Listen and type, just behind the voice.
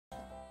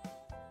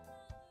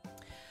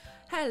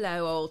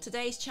Hello all.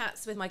 Today's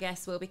chats with my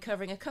guests will be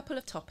covering a couple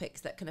of topics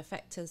that can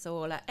affect us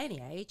all at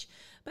any age,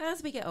 but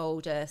as we get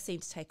older seem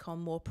to take on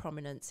more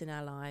prominence in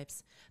our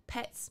lives.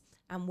 Pets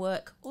and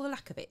work, or the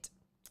lack of it.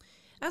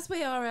 As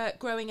we are a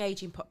growing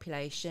ageing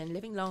population,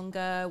 living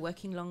longer,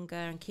 working longer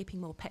and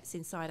keeping more pets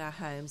inside our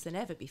homes than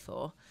ever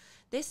before,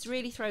 this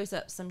really throws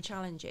up some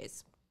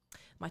challenges.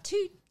 My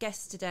two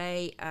guests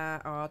today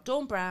are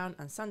Dawn Brown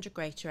and Sandra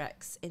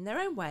Greatorex. In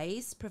their own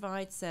ways,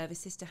 provide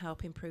services to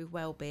help improve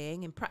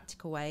well-being in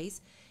practical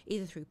ways,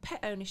 either through pet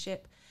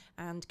ownership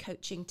and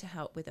coaching to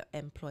help with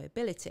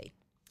employability.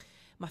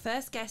 My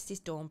first guest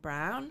is Dawn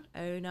Brown,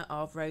 owner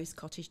of Rose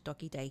Cottage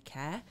Doggie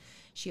Daycare.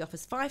 She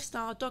offers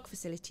 5-star dog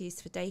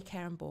facilities for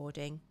daycare and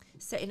boarding,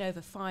 set in over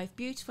 5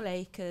 beautiful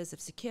acres of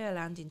secure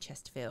land in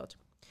Chesterfield.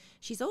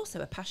 She's also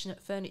a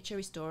passionate furniture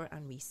restorer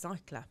and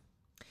recycler.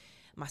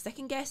 My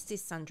second guest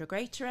is Sandra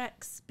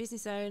Greatorex,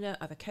 business owner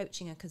of a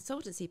coaching and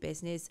consultancy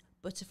business,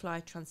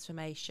 Butterfly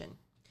Transformation,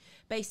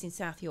 based in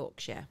South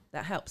Yorkshire,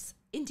 that helps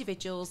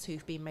individuals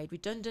who've been made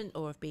redundant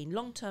or have been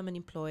long-term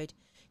unemployed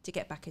to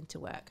get back into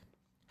work.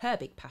 Her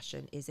big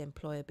passion is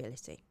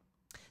employability.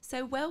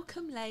 So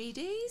welcome,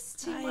 ladies,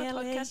 to my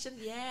podcast.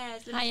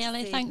 Yes, hi,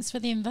 Ellie. Thanks for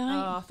the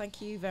invite. Oh,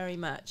 thank you very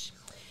much.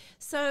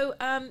 So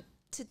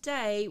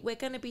today we're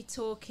going to be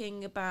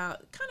talking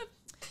about kind of,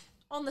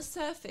 on the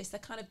surface, they're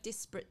kind of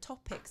disparate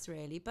topics,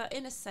 really, but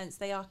in a sense,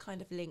 they are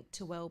kind of linked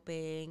to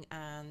well-being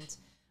and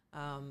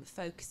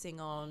focusing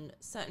on,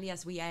 certainly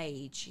as we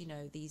age, you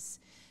know, these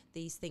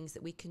things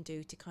that we can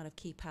do to kind of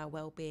keep our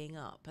well-being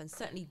up. And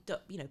certainly,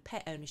 you know,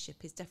 pet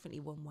ownership is definitely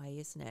one way,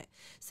 isn't it?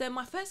 So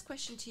my first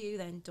question to you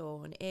then,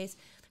 Dawn, is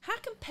how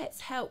can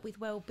pets help with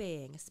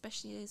well-being,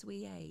 especially as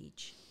we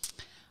age?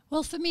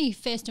 Well, for me,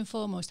 first and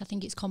foremost, I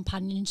think it's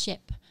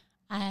companionship.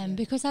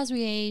 Because as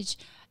we age,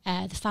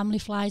 the family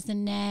flies the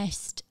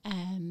nest,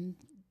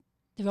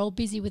 they're all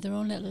busy with their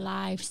own little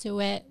lives, so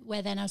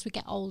we're then, as we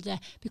get older,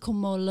 become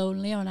more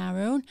lonely on our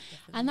own.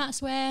 Definitely. And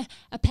that's where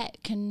a pet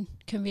can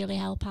really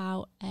help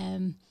out,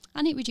 and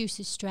it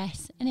reduces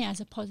stress, and it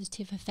has a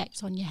positive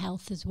effect on your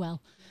health as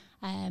well.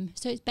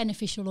 So it's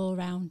beneficial all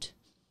round.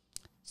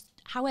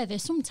 However,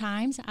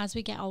 sometimes as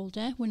we get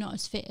older, we're not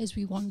as fit as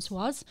we once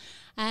was.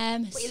 What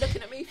are you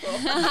looking at me for?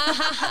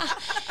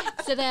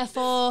 So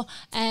therefore,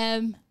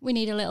 we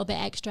need a little bit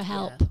extra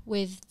help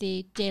with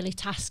the daily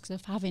tasks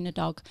of having a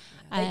dog.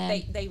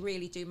 They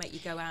really do make you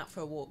go out for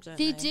a walk, don't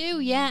they? They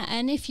do, yeah.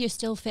 And if you're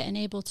still fit and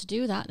able to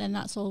do that, then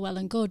that's all well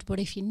and good. But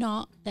if you're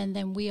not,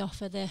 then we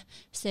offer the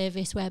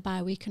service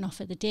whereby we can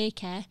offer the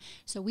daycare.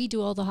 So we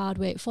do all the hard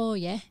work for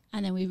you,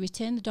 and then we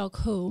return the dog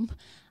home,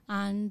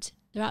 and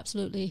they're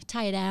absolutely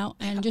tired out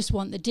and just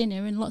want the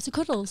dinner and lots of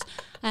cuddles.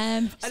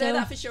 I know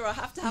that for sure. I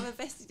have to have a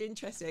vested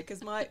interest here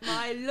because my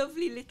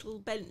lovely little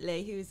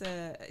Bentley, who's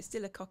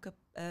still a cocker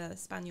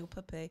spaniel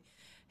puppy,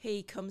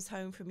 he comes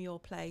home from your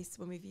place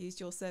when we've used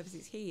your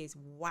services. He is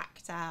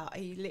whacked out.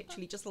 He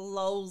literally just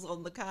lolls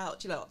on the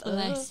couch. You're like,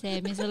 bless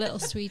him. He's a little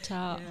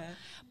sweetheart. Yeah.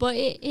 But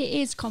it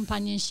is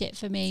companionship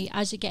for me.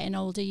 As you're getting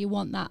older, you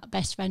want that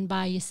best friend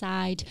by your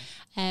side.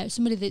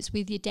 Somebody that's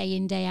with you day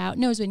in, day out,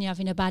 knows when you're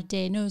having a bad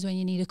day, knows when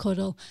you need a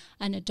cuddle,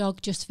 and a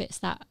dog just fits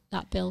that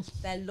bill.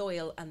 They're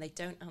loyal and they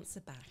don't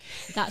answer back.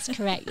 That's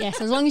correct, yes.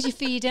 As long as you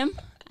feed them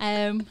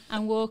and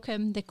walk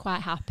them, they're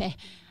quite happy.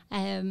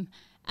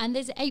 And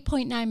there's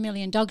 8.9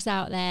 million dogs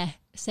out there,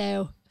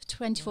 so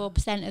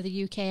 24% of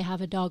the UK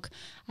have a dog,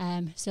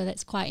 so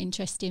that's quite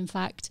interesting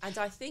fact. And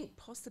I think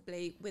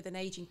possibly with an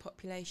ageing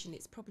population,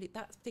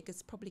 that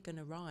figure's probably going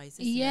to rise,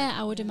 isn't it?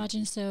 I would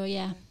imagine so,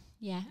 yeah.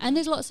 And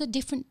there's lots of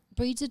different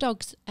breeds of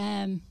dogs.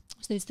 So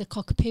there's the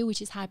cockapoo,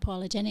 which is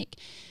hypoallergenic,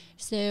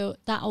 so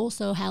that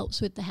also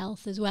helps with the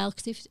health as well,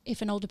 because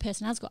if an older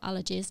person has got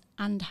allergies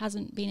and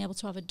hasn't been able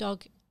to have a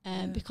dog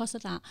because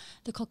of that,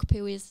 the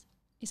cockapoo is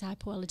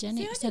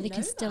hypoallergenic, so they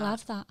can still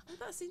have that. Oh,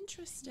 that's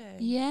interesting.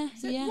 Yeah,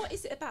 so what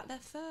is it about their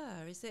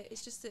fur?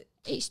 It's just that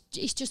it's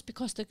just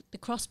because the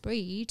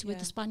crossbreed with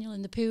the spaniel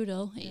and the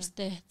poodle, it's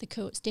the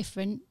coat's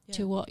different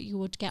to what you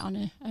would get on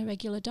a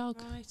regular dog.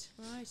 Right.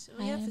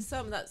 Well, for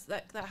some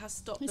that has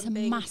stopped. It's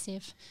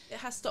massive. It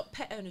has stopped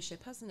pet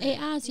ownership, hasn't it? It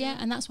has, yeah,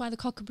 and that's why the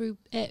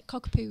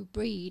cockapoo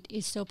breed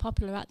is so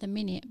popular at the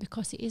minute,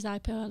 because it is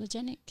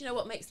hypoallergenic. Do you know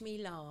what makes me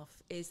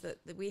laugh is that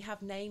we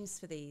have names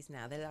for these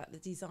now. They're like the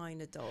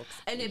designer dogs.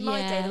 And in my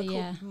day,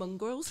 they're called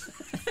mongrels.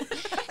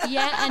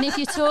 Yeah, and if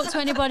you talk to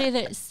anybody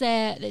that's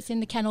in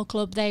the kennel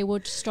club, they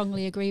would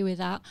strongly agree with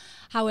that.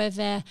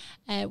 However,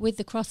 with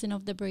the crossing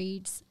of the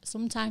breeds,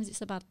 sometimes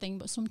it's a bad thing,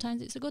 but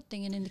sometimes it's a good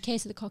thing. And in the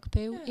case of the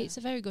cockapoo, it's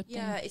a very good thing.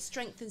 Yeah, it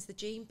strengthens the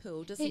gene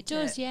pool, doesn't it? It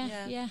does,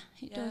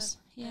 it does.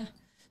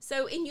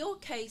 So in your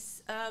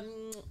case,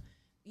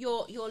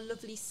 your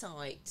lovely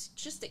site,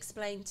 just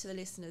explain to the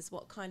listeners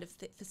what kind of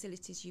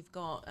facilities you've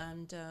got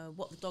and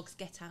what the dogs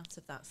get out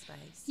of that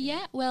space.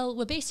 Yeah, well,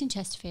 we're based in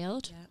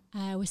Chesterfield.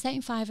 We're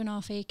setting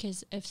 5.5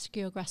 acres of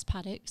secure grass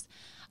paddocks,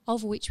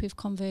 of which we've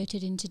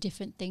converted into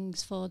different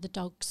things for the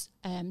dogs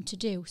to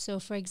do. So,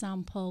 for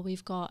example,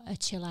 we've got a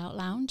chill out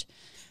lounge.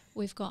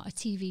 We've got a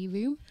TV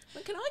room.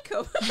 When can I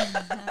come?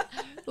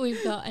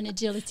 We've got an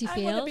agility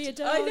field. I want to be a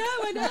dog.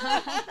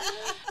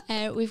 I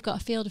know. We've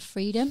got a field of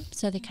freedom,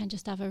 so they can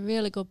just have a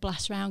really good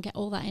blast round, get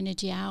all that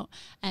energy out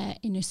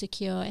in a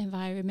secure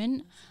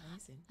environment.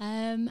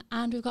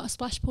 And we've got a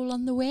splash pool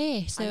on the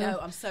way. So I know,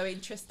 I'm so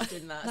interested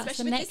in that. That's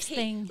Especially the with next this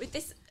thing. With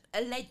this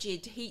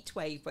alleged heat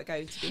wave we're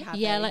going to be having.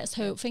 Yeah, let's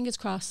hope. Fingers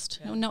crossed.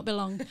 It will not be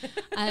long.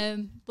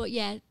 But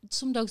yeah,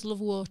 some dogs love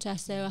water,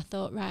 so I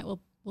thought, right,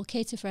 we'll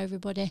cater for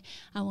everybody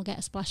and we'll get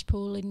a splash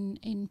pool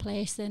in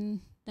place, and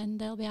then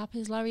they'll be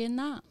happy as Larry in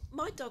that.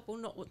 My dog will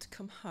not want to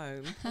come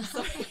home. I'm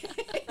sorry.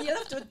 You'll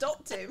have to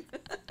adopt him.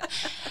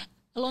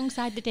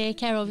 Alongside the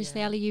daycare,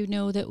 obviously, Ali, you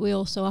know that we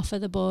also offer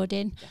the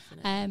boarding.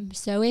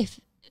 So if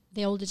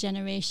the older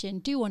generation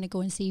do want to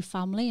go and see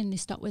family and they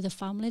stop with a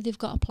family, they've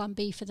got a plan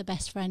B for the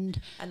best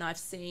friend. And I've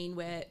seen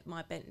where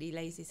my Bentley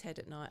lays his head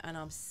at night, and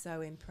I'm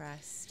so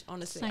impressed.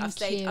 Honestly, Thank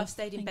I've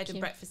stayed in bed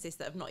and breakfasts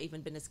that have not even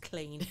been as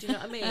clean. Do you know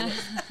what I mean?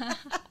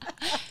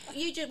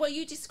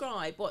 You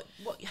describe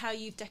how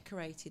you've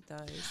decorated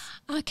those.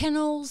 Our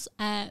kennels,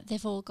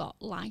 they've all got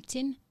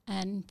lighting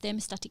and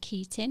thermostatic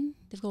heating.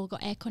 They've all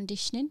got air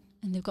conditioning,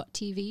 and they've got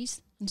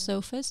TVs and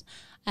sofas,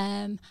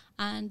 and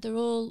they're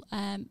all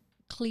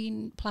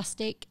clean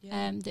plastic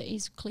that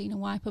is clean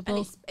and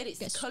wipeable. And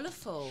it's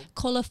colourful.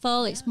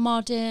 Colourful, it's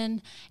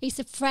modern. It's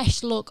a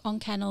fresh look on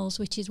kennels,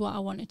 which is what I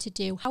wanted to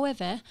do.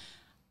 However,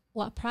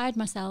 what I pride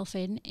myself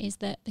in is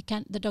that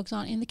the dogs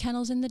aren't in the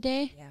kennels in the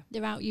day. Yeah.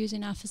 They're out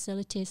using our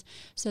facilities,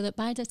 so that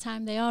by the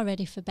time they are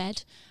ready for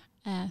bed,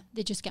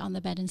 they just get on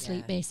the bed and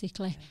sleep,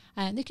 basically.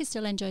 They can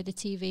still enjoy the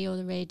TV or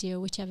the radio,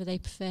 whichever they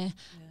prefer.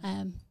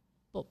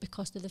 But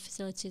because of the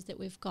facilities that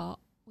we've got,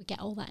 we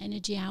get all that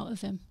energy out of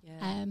them.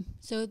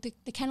 So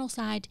the kennel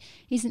side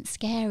isn't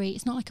scary.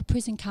 It's not like a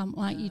prison camp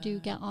like you do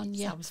get on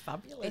your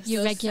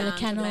regular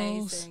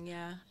kennels.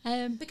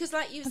 Amazing, because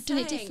like you were saying, done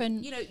it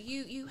different. You know,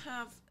 you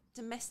have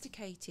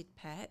domesticated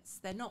pets.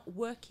 They're not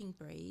working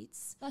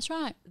breeds. That's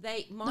right.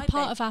 They're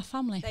part of our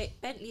family.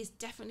 Bentley is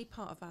definitely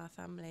part of our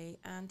family,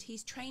 and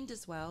he's trained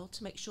as well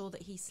to make sure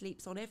that he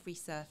sleeps on every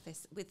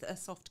surface with a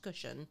soft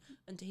cushion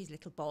under his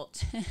little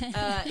bot.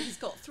 He's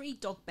got 3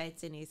 dog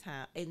beds in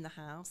the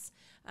house,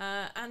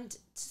 and to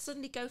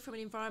suddenly go from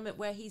an environment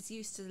where he's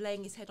used to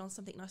laying his head on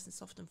something nice and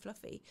soft and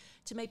fluffy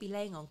to maybe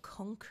laying on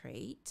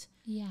concrete.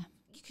 Yeah.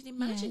 You can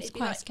imagine it's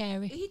quite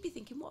scary. He'd be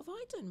thinking, what have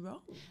I done wrong?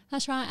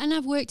 That's right. And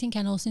I've worked in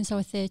kennels since I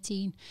was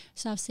 13.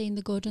 So I've seen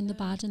the good and the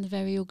bad and the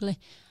very ugly.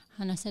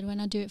 And I said, when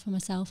I do it for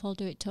myself, I'll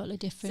do it totally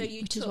different,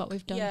 which is what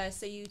we've done. Yeah,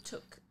 so you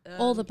took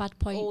all the bad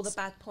points,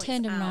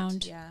 turned them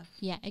round.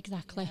 Yeah,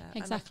 exactly.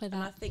 Exactly that.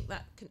 And I think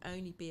that can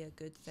only be a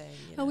good thing.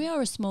 Well, we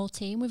are a small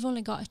team. We've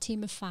only got a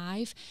team of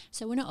 5.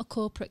 So we're not a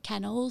corporate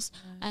kennels.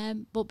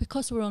 But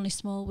because we're only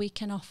small, we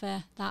can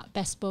offer that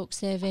bespoke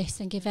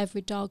service and give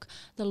every dog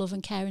the love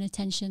and care and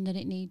attention that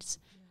it needs.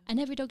 And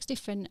every dog's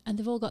different, and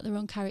they've all got their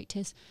own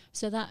characters.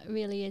 So that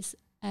really is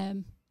a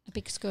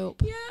big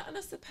scope. Yeah, and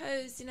I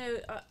suppose,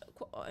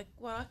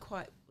 what I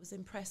quite was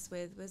impressed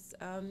with was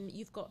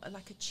you've got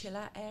a chill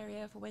out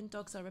area for when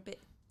dogs are a bit,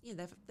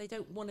 they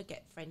don't want to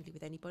get friendly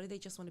with anybody. They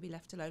just want to be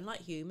left alone, like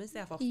humans. They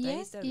have off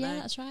days, don't they? Yeah,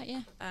 that's right,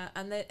 yeah.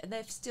 And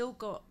they've still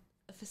got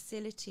a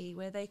facility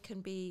where they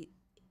can be,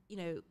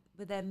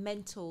 where their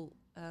mental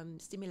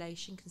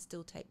stimulation can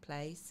still take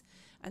place,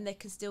 and they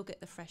can still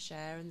get the fresh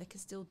air, and they can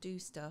still do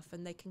stuff,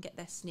 and they can get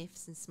their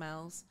sniffs and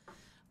smells.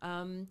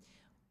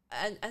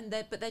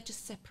 But they're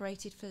just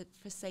separated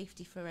for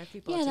safety for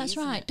everybody. Yeah, that's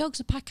right. Dogs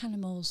are pack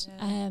animals,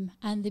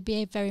 and they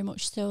behave very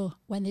much so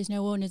when there's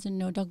no owners and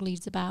no dog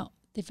leads about.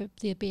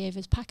 They behave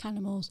as pack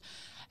animals.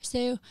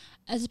 So,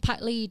 as a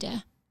pack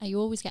leader, you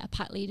always get a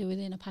pack leader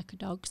within a pack of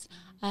dogs.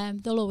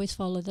 They'll always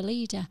follow the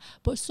leader,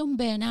 but some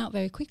burn out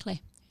very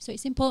quickly. So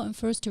it's important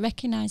for us to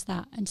recognise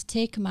that and to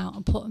take them out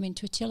and put them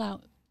into a chill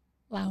out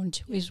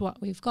lounge, is what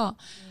we've got.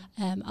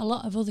 A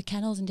lot of other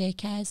kennels and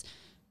daycares,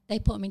 they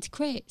put them into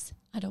crates.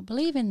 I don't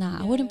believe in that.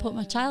 I wouldn't put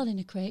my child in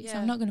a crate, so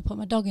I'm not going to put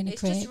my dog in a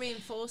crate. It's just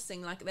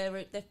reinforcing like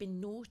they've been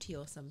naughty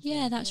or something.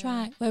 Yeah, that's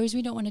right. Whereas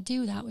we don't want to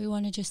do that. We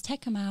want to just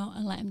take them out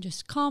and let them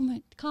just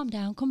calm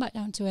down, come back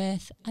down to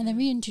earth, and then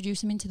reintroduce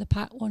them into the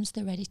pack once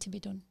they're ready to be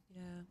done.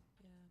 Yeah.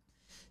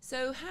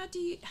 So how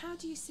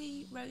do you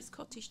see Rose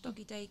Cottage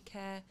Doggie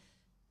Daycare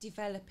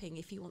developing,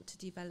 if you want to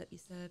develop your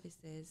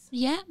services?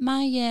 Yeah,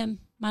 my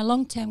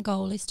long-term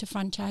goal is to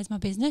franchise my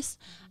business,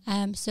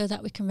 so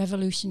that we can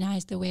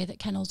revolutionise the way that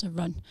kennels are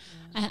run.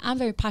 I'm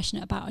very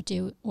passionate about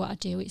what I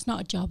do. It's not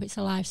a job, it's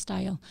a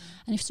lifestyle.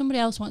 And if somebody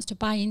else wants to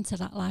buy into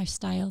that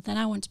lifestyle, then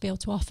I want to be able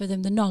to offer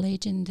them the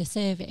knowledge and the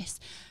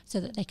service so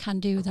that they can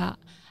do that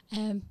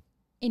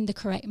in the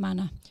correct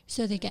manner.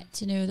 So they get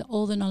to know that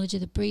all the knowledge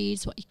of the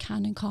breeds, what you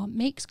can and can't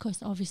mix,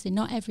 because obviously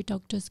not every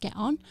dog does get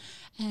on.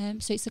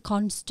 So it's a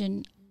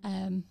constant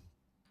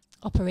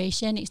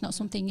operation. It's not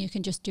something you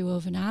can just do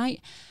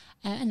overnight.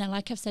 And then,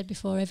 like I've said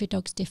before, every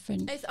dog's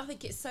different. I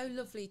think it's so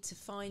lovely to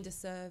find a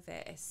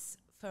service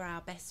for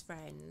our best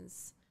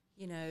friends,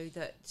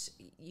 that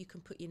you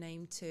can put your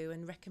name to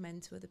and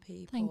recommend to other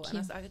people. Thank you.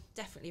 And I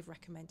definitely have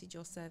recommended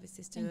your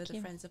services to other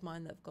friends of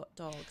mine that have got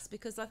dogs,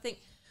 because I think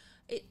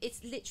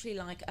it's literally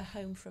like a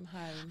home from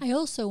home. I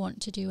also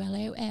want to do,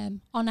 Ellie,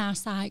 on our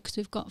site, because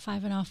we've got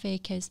 5.5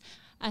 acres,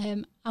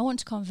 I want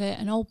to convert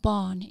an old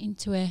barn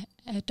into a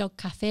dog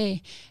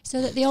cafe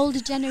so that the older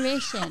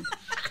generation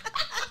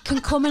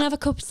can come and have a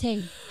cup of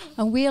tea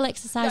and we'll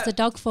exercise the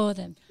dog for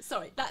them.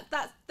 Sorry,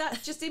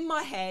 that's just in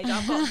my head.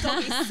 I've got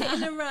doggies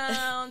sitting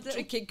around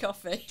drinking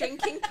coffee.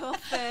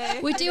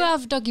 We do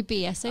have doggy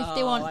beer, so if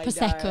they want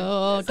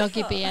Prosecco or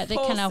doggy beer, they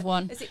can have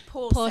one. Is it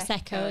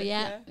Prosecco?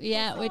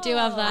 Yeah, we do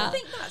have that. I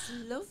think that's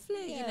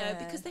lovely, you know,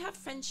 because they have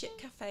friendship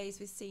cafes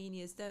with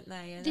seniors, don't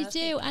they? And they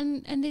do,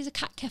 and there's a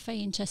cat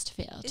cafe in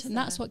Chesterfield, and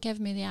that's what gave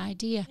me the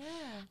idea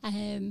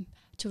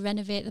to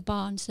renovate the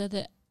barn so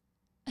that,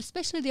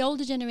 especially the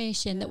older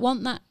generation that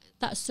want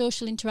that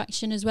social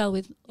interaction as well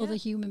with other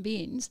human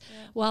beings,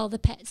 while the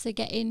pets are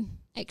getting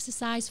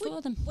exercise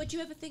for them. Would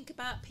you ever think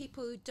about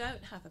people who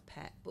don't have a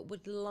pet but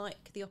would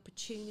like the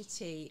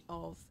opportunity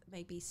of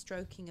maybe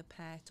stroking a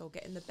pet or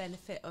getting the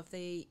benefit of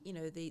the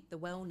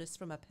wellness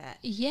from a pet?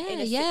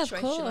 Yeah, of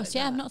course.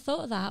 I've not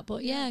thought of that,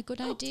 but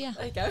good idea.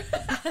 There you go.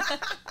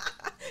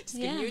 Just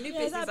giving you a new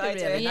business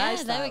idea. Really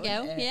nice, there we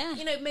go. Yeah.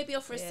 You know, maybe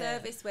offer a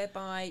service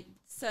whereby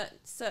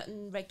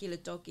certain regular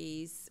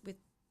doggies with,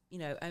 you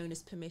know,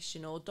 owner's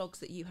permission, or dogs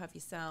that you have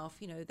yourself,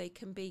 you know, they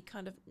can be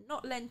kind of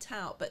not lent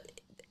out,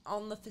 but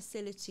on the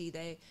facility,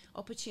 the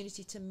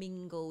opportunity to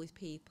mingle with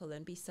people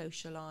and be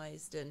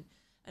socialised,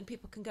 and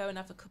people can go and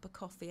have a cup of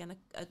coffee and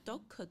a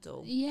dog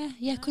cuddle. Yeah,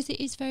 because it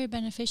is very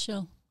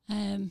beneficial.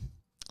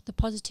 The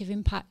positive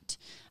impact,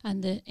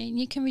 and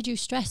you can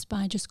reduce stress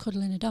by just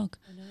cuddling a dog.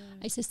 I know.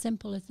 It's as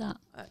simple as that.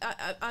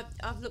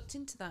 I've looked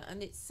into that,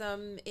 and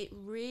it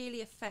really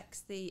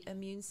affects the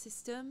immune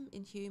system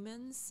in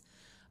humans.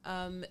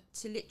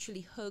 To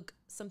literally hug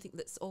something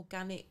that's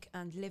organic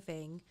and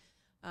living.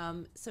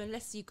 So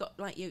unless you've got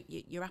like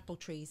your apple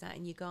trees out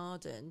in your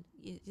garden,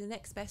 the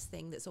next best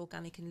thing that's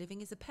organic and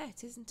living is a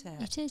pet, isn't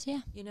it? It is,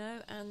 yeah. You know,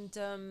 and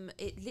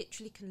it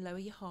literally can lower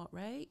your heart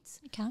rate.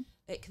 It can.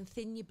 It can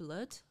thin your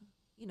blood.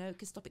 You know, it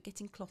can stop it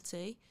getting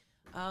clotty.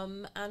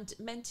 And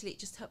mentally, it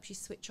just helps you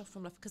switch off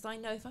from life. Because I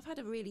know if I've had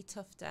a really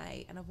tough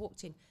day and I've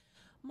walked in,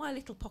 my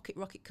little pocket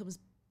rocket comes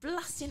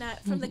blasting out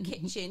from the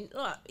kitchen.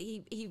 Look,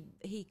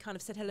 he kind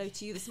of said hello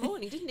to you this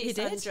morning, didn't he,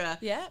 Sandra?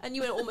 Did. Yeah. And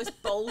you were almost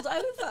bowled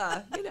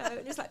over, you know,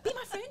 and it's like, be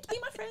my friend, be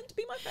my friend,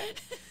 be my friend.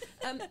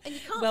 And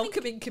you can't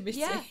welcoming committee.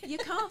 Yeah, you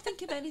can't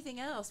think of anything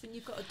else when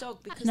you've got a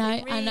dog, because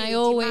I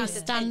always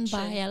stand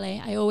by,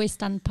 Ellie. I always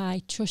stand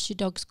by, trust your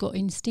dog's gut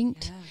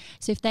instinct. Yeah.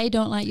 So if they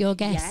don't like your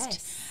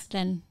guest,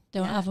 then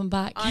don't have them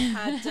back. I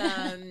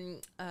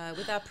had,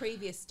 with our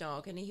previous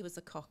dog, and he was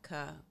a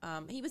cocker,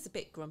 he was a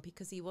bit grumpy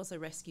because he was a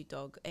rescue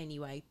dog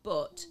anyway,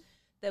 but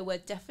there were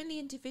definitely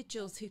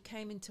individuals who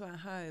came into our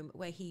home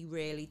where he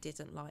really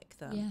didn't like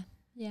them.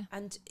 Yeah.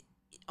 And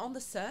on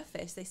the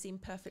surface, they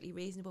seemed perfectly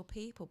reasonable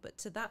people, but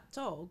to that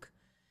dog,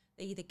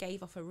 they either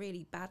gave off a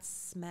really bad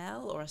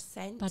smell or a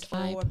scent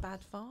or a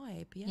bad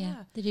vibe.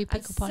 Yeah, they do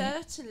pick up on it.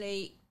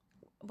 Certainly,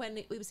 when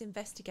it was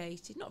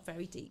investigated, not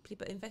very deeply,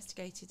 but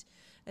investigated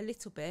a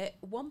little bit,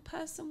 one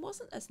person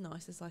wasn't as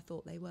nice as I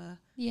thought they were.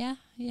 Yeah.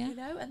 You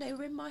know, and they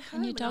were in my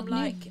home,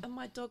 and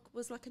my dog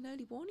was like an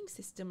early warning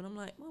system, and I'm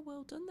like,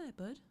 well done there,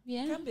 bud.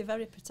 Yeah. Can be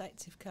very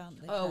protective,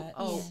 can't they?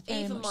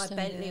 Even my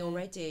Bentley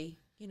already,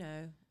 you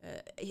know,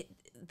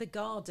 the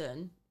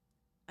garden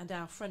and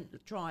our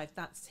front drive,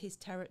 that's his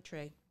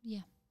territory.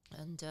 Yeah.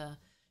 And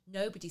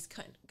nobody's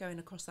going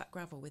across that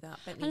gravel without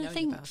Bentley knowing about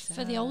it. And I think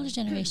for the older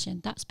generation,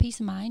 that's peace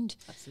of mind.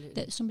 Absolutely.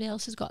 That somebody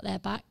else has got their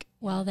back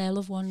while their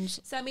loved ones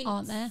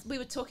aren't there. We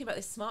were talking about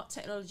this smart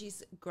technology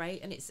is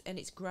great, and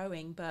it's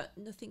growing, but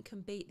nothing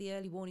can beat the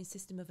early warning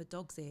system of a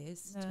dog's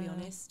ears, to be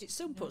honest. It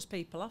soon puts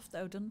people off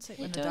though, doesn't it,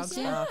 when it the dog's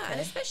does, barking?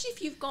 And especially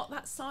if you've got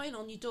that sign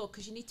on your door,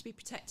 because you need to be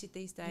protected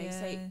these days.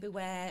 Say,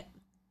 beware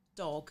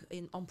dog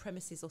on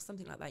premises or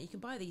something like that. You can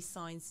buy these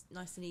signs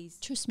nice and easy.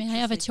 Trust me, I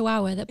have a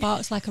Chihuahua that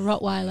barks like a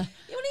Rottweiler.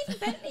 Well, even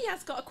Bentley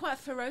has got a quite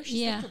ferocious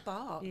little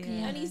bark,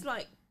 and he's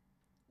like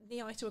knee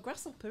high to a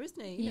grasshopper,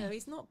 isn't he? You know,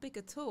 he's not big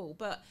at all.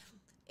 But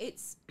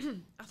it's,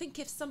 I think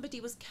if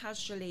somebody was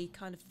casually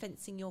kind of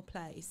fencing your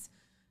place,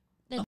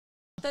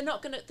 they're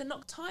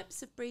not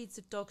types of breeds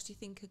of dogs do you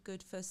think are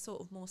good for sort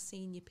of more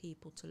senior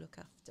people to look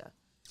after?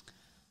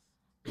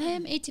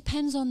 It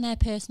depends on their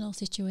personal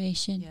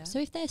situation. So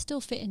if they're still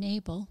fit and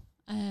able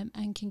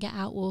and can get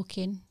out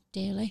walking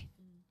daily,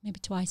 maybe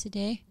twice a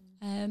day,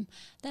 then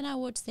I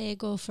would say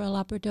go for a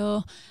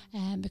Labrador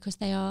because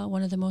they are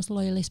one of the most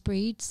loyalist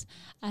breeds.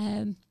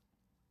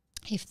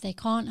 If they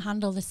can't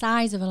handle the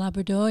size of a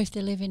Labrador, if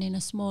they're living in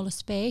a smaller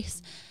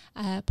space,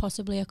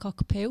 possibly a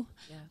Cockapoo.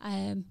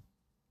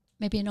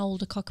 Maybe an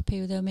older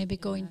Cockapoo, though, maybe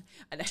go and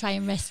try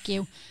and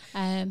rescue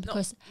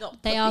because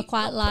they are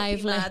quite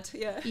lively.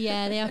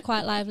 They are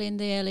quite lively in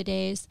the early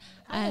days.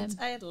 I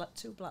had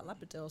two black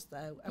Labradors,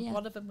 though, and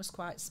one of them was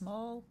quite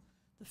small.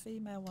 The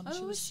female one,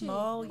 she was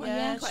small,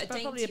 quite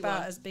she's probably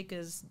about as big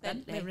as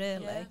Bentley,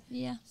 really.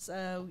 Yeah.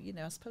 So, you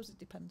know, I suppose it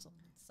depends on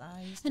the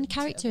size. And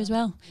character as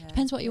well.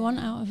 Depends what you want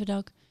out of a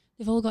dog.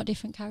 They've all got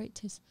different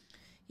characters.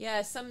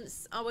 Yeah,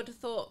 I would have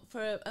thought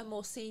for a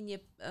more senior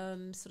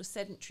sort of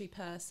sedentary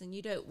person,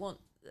 you don't want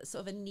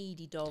sort of a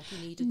needy dog.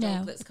 You need a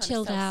dog that's kind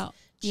chilled of out.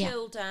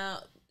 Chilled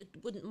out.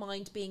 Wouldn't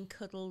mind being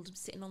cuddled,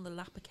 sitting on the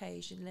lap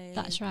occasionally.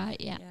 That's right.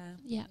 Yeah.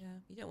 You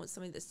don't want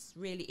something that's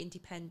really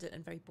independent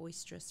and very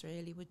boisterous,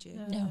 really, would you?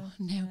 No.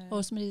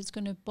 Or somebody that's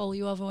going to bowl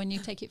you over when you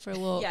take it for a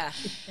walk.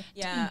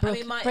 Yeah.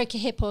 Break a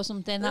hip or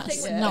something.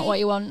 That's not what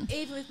you want.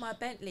 Even with my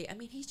Bentley, I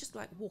mean, he's just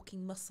like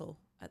walking muscle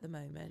at the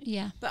moment.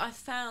 Yeah. But I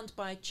found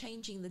by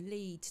changing the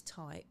lead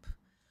type,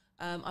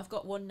 I've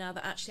got one now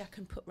that actually I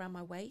can put around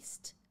my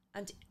waist,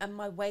 and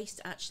my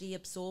waist actually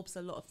absorbs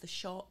a lot of the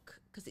shock.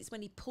 Because it's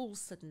when he pulls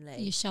suddenly.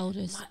 Your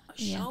shoulders. My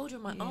shoulder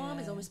and my arm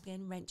is almost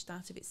being wrenched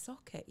out of its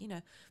socket, you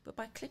know. But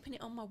by clipping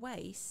it on my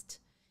waist,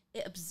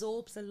 it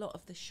absorbs a lot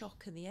of the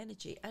shock and the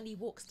energy, and he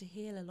walks to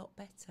heel a lot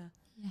better.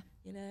 Yeah.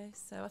 You know,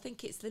 so I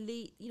think it's the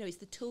lead, you know, it's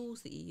the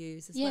tools that you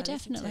use as well. Yeah,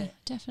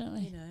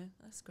 definitely. You know,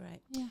 that's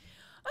great. Yeah.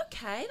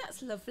 Okay,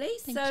 that's lovely.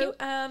 Thank you.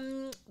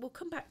 We'll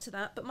come back to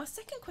that. But my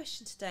second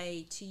question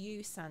today to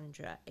you,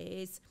 Sandra,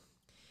 is...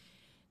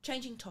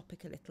 changing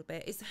topic a little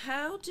bit, is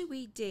how do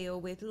we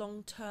deal with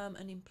long-term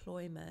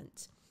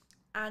unemployment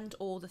and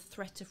or the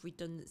threat of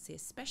redundancy,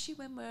 especially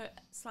when we're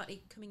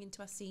slightly coming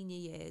into our senior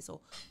years or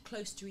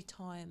close to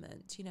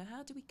retirement? You know,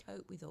 how do we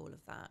cope with all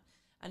of that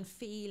and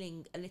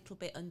feeling a little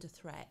bit under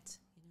threat?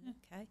 You know?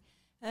 Okay.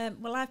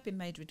 Well, I've been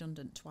made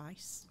redundant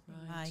twice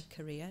in my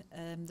career.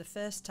 The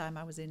first time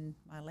I was in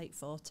my late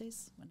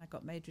 40s when I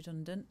got made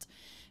redundant,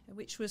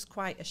 which was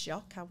quite a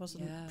shock. I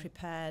wasn't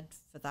prepared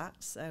for that.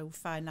 So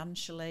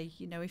financially,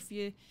 you know, if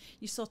you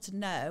sort of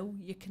know,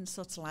 you can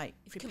sort of like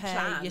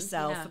prepare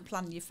yourself and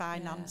plan your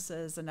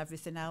finances and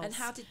everything else. And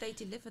how did they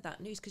deliver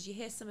that news? Because you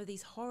hear some of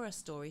these horror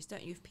stories,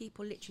 don't you, of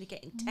people literally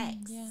getting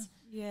texts.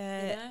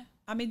 Yeah. You know?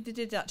 I mean, they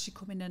did actually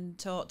come in and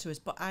talk to us,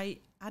 but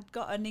I'd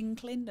got an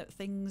inkling that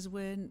things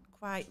weren't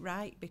quite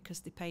right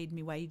because they paid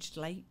me wage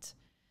late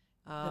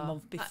the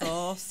month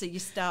before. So you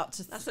start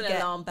to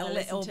get a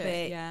little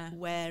bit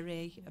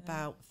wary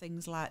about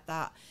things like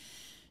that.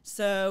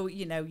 So,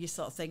 you know, you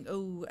sort of think,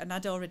 oh, and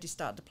I'd already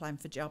started applying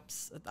for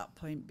jobs at that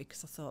point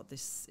because I thought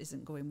this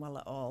isn't going well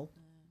at all.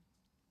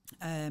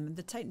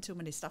 They're taking too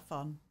many staff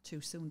on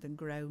too soon, they're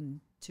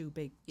grown too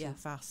big, too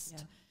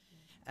fast.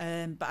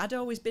 But I'd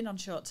always been on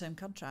short-term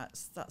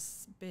contracts.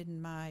 That's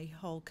been my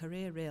whole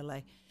career,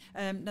 really.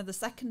 Now, the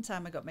second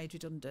time I got made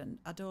redundant,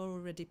 I'd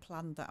already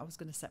planned that I was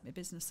going to set my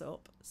business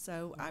up.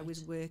 So I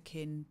was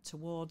working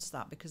towards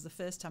that because the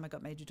first time I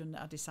got made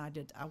redundant, I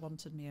decided I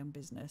wanted my own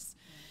business.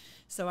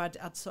 So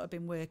I'd sort of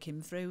been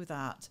working through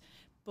that.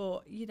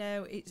 But, you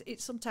know,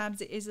 it's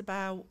sometimes it is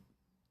about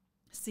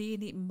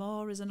seeing it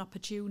more as an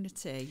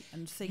opportunity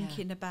and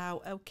thinking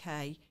about,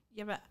 okay,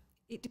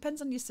 it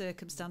depends on your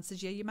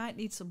circumstances. Yeah, you might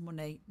need some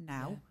money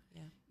now,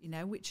 you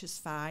know, which is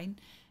fine.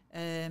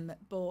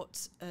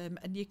 But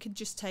you can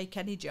just take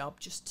any job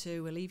just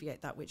to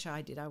alleviate that, which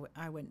I did.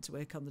 I went to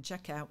work on the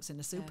checkouts in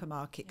a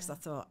supermarket because I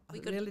thought I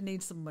really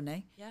need some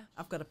money. Yeah.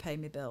 I've got to pay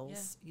my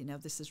bills. Yeah. You know,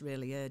 this is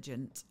really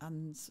urgent.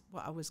 And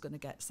what I was going to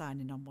get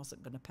signing on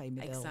wasn't going to pay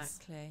my bills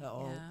at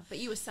all. But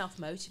you were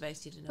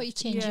self-motivated enough. But you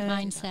changed your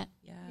mindset.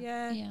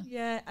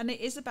 Yeah. And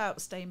it is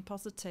about staying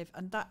positive.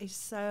 And that is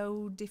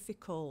so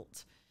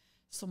difficult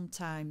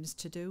sometimes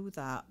to do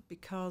that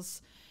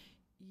because,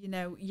 you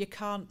know, you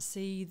can't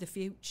see the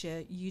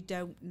future. You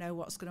don't know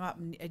what's going to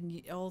happen. And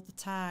all the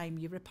time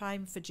you're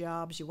applying for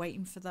jobs, you're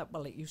waiting for that.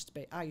 Well,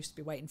 I used to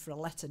be waiting for a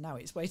letter. Now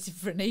it's waiting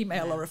for an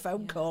email or a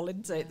phone call,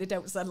 isn't it? They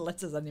don't send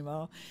letters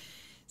anymore.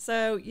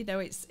 So, you know,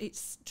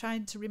 it's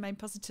trying to remain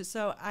positive.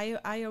 So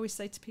I always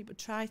say to people,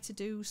 try to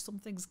do some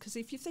things. Because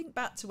if you think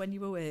back to when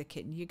you were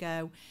working, you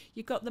go,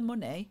 you got the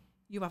money,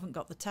 you haven't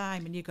got the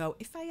time. And you go,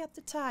 if I had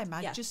the time,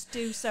 I'd just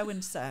do so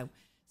and so.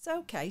 So,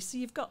 okay, so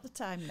you've got the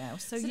time now.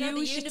 So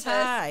use your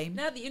time.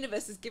 Now the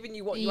universe has given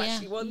you what you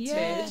actually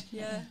wanted.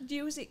 Yeah.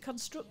 Use it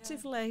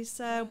constructively. Yeah.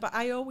 So, but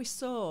I always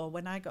saw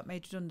when I got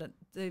made redundant,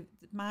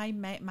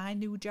 my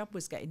new job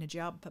was getting a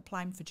job,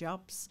 applying for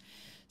jobs.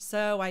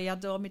 So I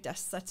had all my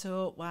desks set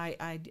up.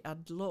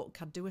 I'd look,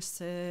 I'd do a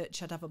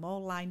search, I'd have them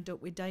all lined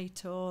up with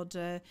date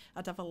order.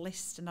 I'd have a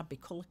list and I'd be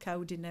colour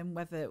coding them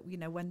whether, you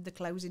know, when the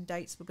closing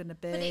dates were going to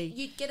be. But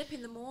you'd get up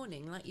in the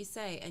morning, like you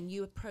say, and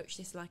you approach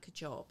this like a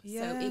job.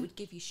 Yeah. So it would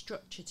give you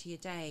structure to your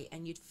day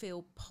and you'd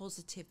feel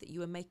positive that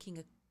you were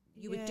making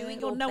you were doing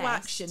your best. No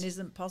action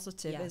isn't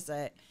positive, is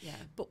it? Yeah.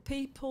 But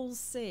people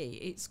see,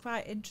 it's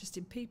quite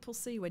interesting, people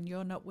see when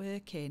you're not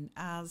working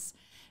as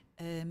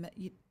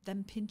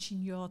them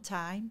pinching your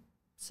time.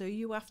 So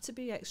you have to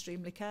be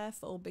extremely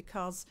careful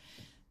because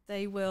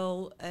they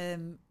will,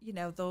 you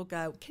know, they'll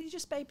go, can you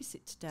just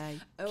babysit today?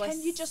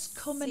 Can you just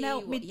come and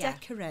help me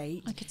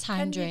decorate? Like a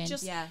time drain.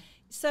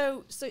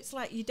 So it's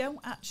like you don't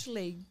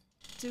actually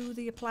do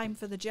the applying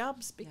for the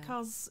jobs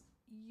because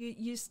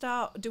you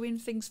start doing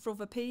things for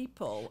other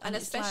people. And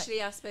especially,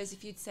 like, I suppose,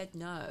 if you'd said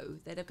no,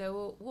 they'd go,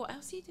 well, what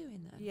else are you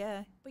doing then?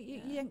 Yeah, but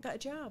you ain't got a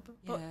job.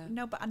 But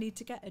no, but I need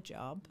to get a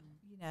job,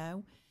 you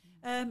know.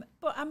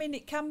 But I mean,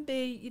 it can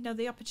be, you know,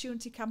 the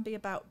opportunity can be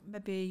about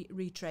maybe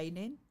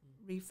retraining,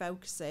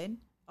 refocusing,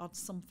 on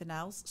something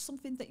else,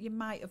 something that you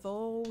might have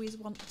always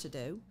wanted to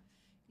do.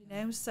 You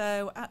know,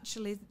 so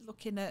actually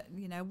looking at,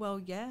 you know, well,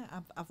 yeah,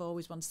 I've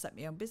always wanted to set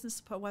my own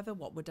business up. However,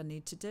 what would I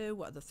need to do?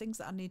 What are the things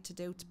that I need to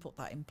do to put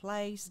that in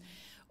place?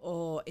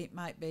 Or it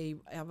might be,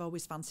 I've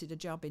always fancied a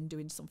job in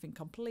doing something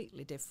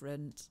completely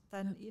different.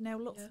 Then, you know,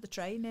 look for the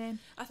training.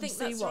 I think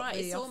that's right.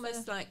 It's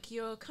almost like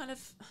you're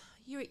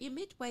at your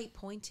midway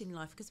point in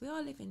life, because we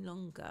are living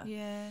longer.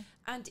 Yeah.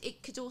 And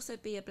it could also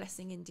be a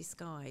blessing in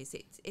disguise.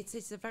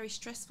 It's a very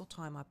stressful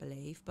time, I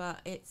believe, but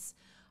it's,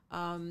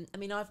 I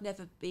mean, I've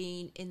never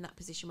been in that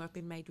position where I've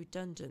been made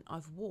redundant.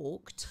 I've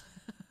walked,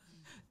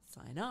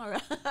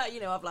 sayonara, you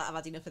know, I've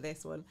had enough of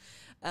this one.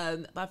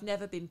 But I've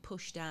never been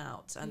pushed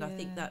out. And I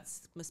think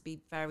that's must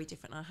be very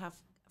different. I have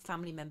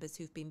family members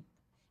who've been,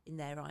 in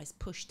their eyes,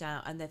 pushed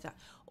out, and they've like,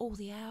 all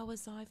the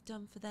hours I've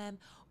done for them,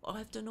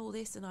 I've done all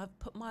this, and I've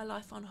put my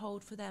life on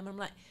hold for them. I'm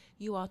like,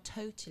 you are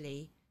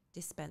totally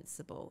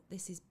dispensable.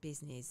 This is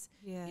business.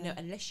 Yeah. You know,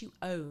 unless you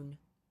own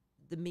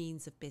the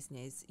means of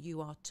business,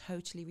 you are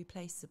totally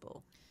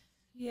replaceable.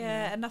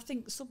 Yeah, and I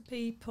think some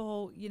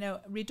people, you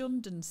know,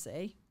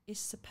 redundancy is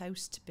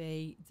supposed to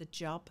be the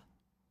job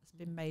has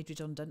been made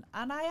redundant.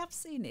 And I have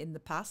seen it in the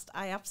past.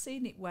 I have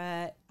seen it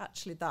where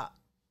actually that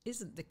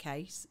isn't the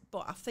case.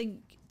 But I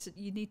think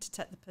you need to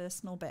take the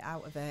personal bit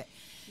out of it,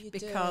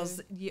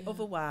 because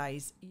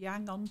otherwise you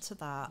hang on to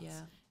that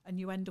and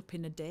you end up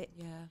in a dip.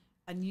 Yeah.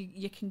 And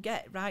you can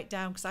get right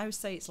down, because I always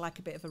say it's like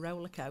a bit of a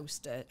roller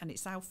coaster, and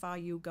it's how far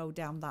you go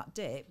down that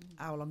dip,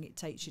 how long it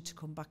takes you to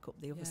come back up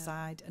the other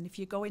side. And if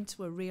you go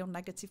into a real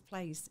negative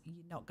place,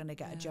 you're not going to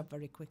get a job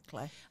very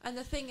quickly. And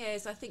the thing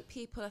is, I think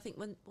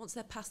once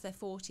they're past their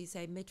 40s,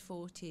 say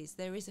mid-40s,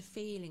 there is a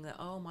feeling that,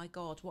 oh my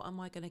God, what am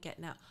I going to get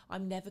now?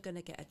 I'm never going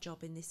to get a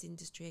job in this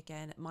industry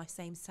again at my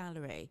same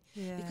salary.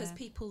 Because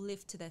people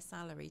live to their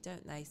salary,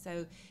 don't they?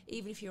 So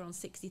even if you're on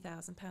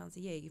 £60,000 a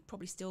year, you've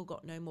probably still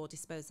got no more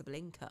disposable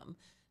income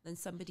than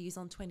somebody who's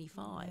on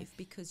 25,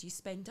 because you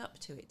spend up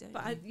to it, don't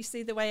you? You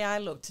see, the way I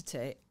looked at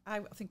it, I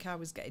think I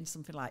was getting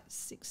something like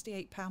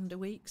 £68 a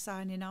week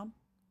signing on.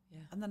 Yeah.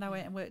 And then I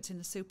went and worked in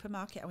a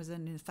supermarket. I was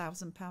earning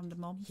 £1,000 a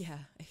month. Yeah,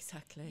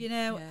 exactly. You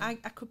know, I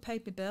could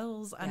pay my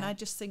bills, and I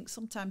just think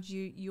sometimes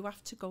you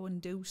have to go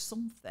and do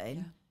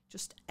something,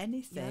 just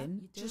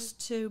anything,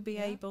 just to be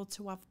able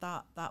to have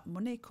that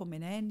money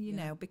coming in, you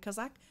know, because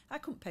I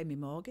couldn't pay my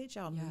mortgage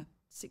on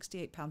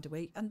 £68 a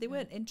week, and they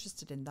weren't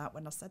interested in that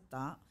when I said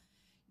that.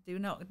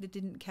 They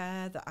didn't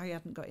care that I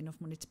hadn't got enough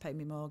money to pay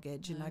my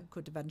mortgage, and I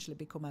could eventually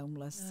become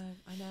homeless. No,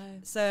 I know.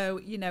 So,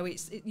 you know,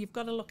 you've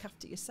got to look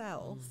after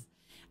yourself.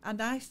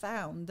 And I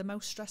found the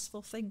most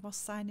stressful thing was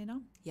signing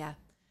on. Yeah.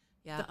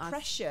 The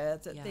pressure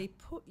that they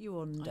put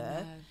you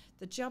under,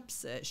 the job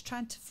search,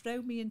 trying to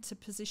throw me into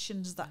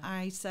positions that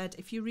I said,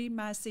 if you read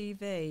my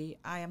CV,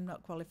 I am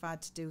not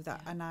qualified to do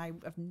that. And I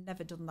have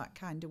never done that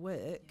kind of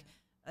work.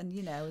 And,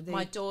 you know,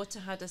 my daughter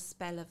had a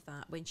spell of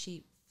that when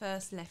she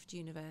first left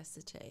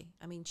university.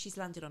 I mean, she's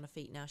landed on her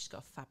feet now. She's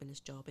got a fabulous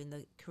job in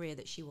the career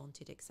that she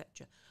wanted,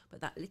 etc.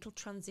 But that little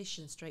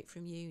transition straight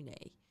from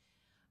uni,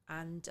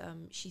 and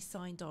she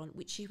signed on,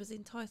 which she was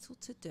entitled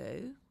to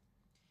do.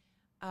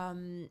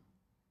 And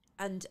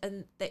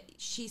that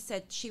she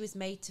said she was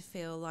made to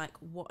feel like,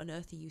 what on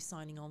earth are you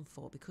signing on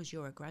for? Because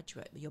you're a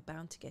graduate, you're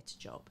bound to get a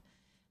job.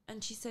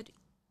 And she said,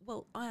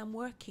 well, I am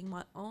working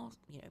my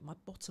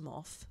bottom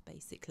off,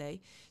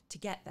 basically, to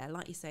get there.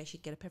 Like you say,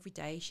 she'd get up every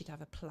day, she'd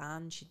have a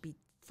plan, she'd be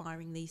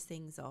firing these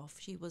things off.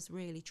 She was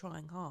really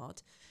trying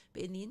hard.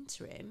 But in the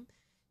interim,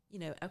 you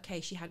know,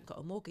 okay, she hadn't got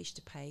a mortgage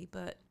to pay,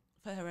 but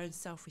for her own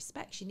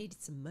self-respect, she needed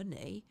some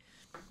money.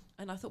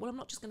 And I thought, well, I'm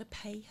not just going to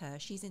pay her.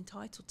 She's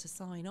entitled to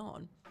sign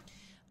on.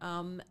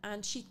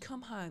 And she'd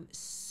come home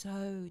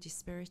so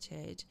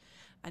dispirited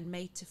and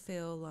made to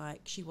feel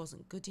like she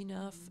wasn't good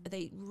enough.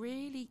 They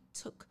really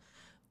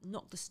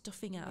knocked the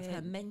stuffing out of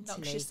her mentally.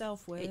 Knocks your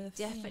self-worth. It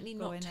definitely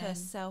knocked her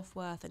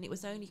self-worth. And it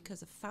was only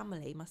because of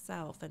family,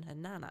 myself and her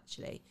nan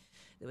actually,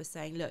 that was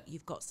saying, look,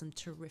 you've got some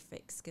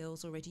terrific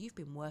skills already. You've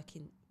been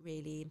working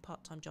really in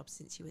part-time jobs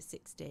since you were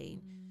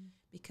 16.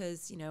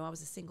 Because, you know, I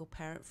was a single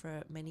parent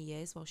for many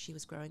years while she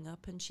was growing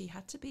up, and she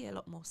had to be a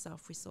lot more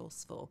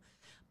self-resourceful.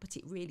 But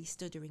it really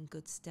stood her in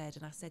good stead.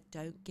 And I said,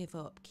 don't give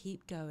up,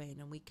 keep going.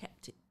 And we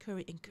kept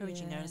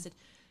encouraging her. And I said,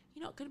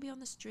 you're not going to be on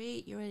the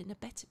street. You're in a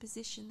better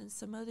position than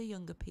some other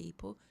younger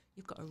people.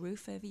 You've got a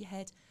roof over your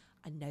head.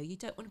 I know you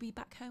don't want to be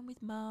back home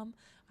with mum.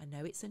 I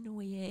know it's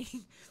annoying.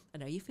 I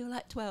know you feel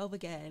like 12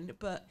 again.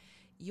 But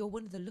you're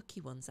one of the lucky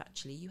ones,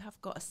 actually. You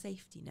have got a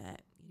safety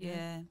net. You know?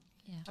 Yeah.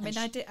 I mean,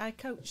 I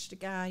coached a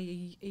guy.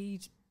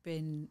 He'd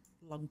been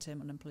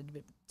long-term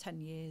unemployed.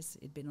 10 years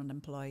he'd been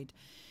unemployed.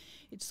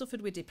 He'd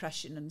suffered with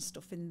depression and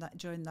stuff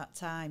during that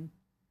time.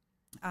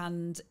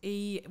 And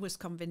he was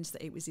convinced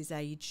that it was his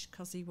age,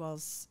 because he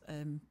was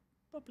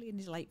probably in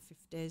his late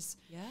 50s.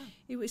 Yeah.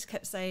 He was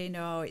kept saying,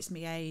 oh, it's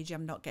my age,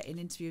 I'm not getting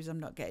interviews, I'm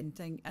not getting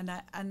things. And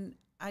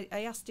I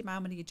asked him how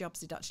many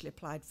jobs he'd actually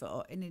applied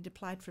for, and he'd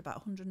applied for about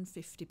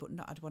 150, but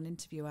not had one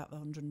interview out of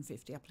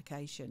 150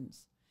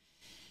 applications.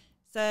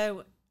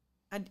 So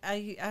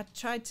I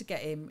tried to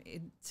get him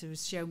to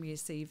show me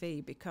his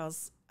CV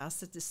because I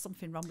said there's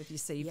something wrong with your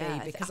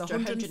CV because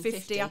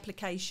 150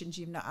 applications,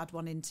 you've not had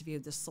one interview,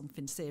 there's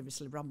something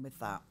seriously wrong with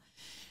that.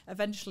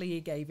 Eventually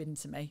he gave in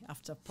to me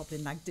after I've probably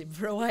nagged him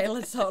for a while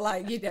and so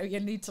like, you know, you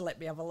need to let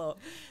me have a look.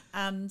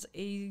 And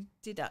he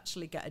did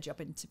actually get a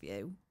job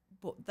interview,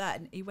 but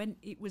then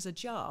it was a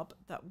job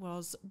that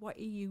was what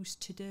he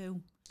used to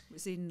do. It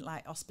was in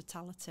like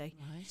hospitality.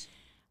 Right.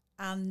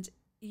 And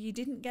he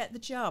didn't get the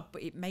job,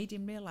 but it made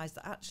him realise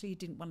that actually he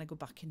didn't want to go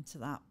back into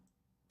that.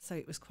 So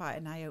it was quite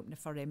an eye-opener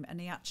for him. And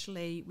he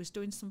actually was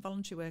doing some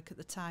voluntary work at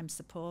the time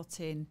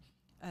supporting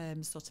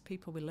sort of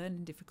people with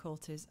learning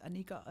difficulties, and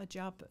he got a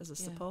job as a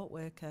support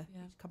worker.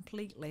 Yeah. It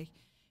completely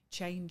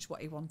changed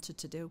what he wanted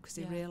to do because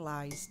he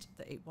realised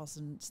that it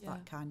wasn't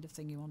that kind of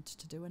thing he wanted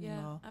to do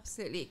anymore. Yeah,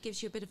 absolutely. It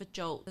gives you a bit of a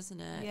jolt,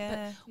 doesn't it?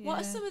 Yeah. But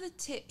what are some of the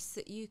tips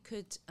that you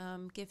could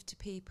give to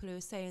people who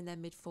are, say, in their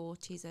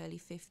mid-40s, early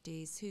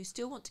 50s, who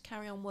still want to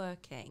carry on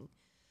working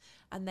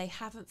and they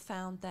haven't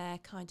found their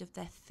kind of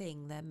their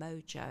thing, their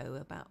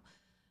mojo about,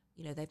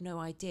 you know, they've no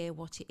idea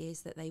what it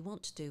is that they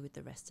want to do with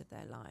the rest of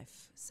their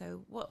life.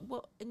 So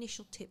what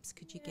initial tips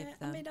could you give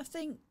them? I mean, I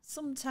think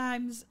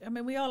sometimes,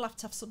 we all have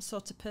to have some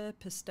sort of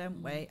purpose,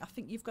 don't we? I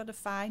think you've got to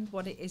find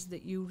what it is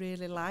that you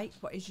really like,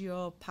 what is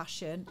your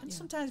passion. And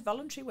sometimes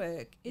voluntary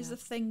work is a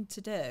thing to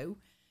do,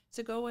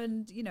 to go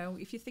and, you know,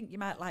 if you think you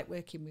might like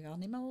working with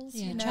animals,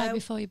 you know, try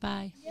before you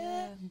buy.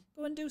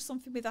 Go and do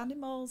something with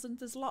animals. And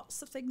there's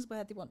lots of things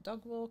where they want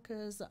dog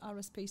walkers at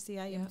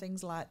RSPCA and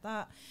things like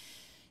that.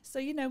 So,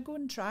 you know, go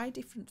and try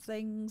different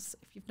things.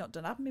 If you've not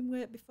done admin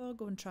work before,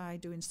 go and try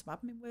doing some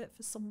admin work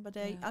for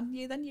somebody. Yeah.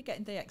 And then you're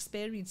getting the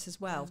experience as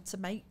well to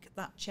make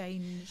that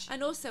change.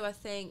 And also, I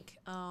think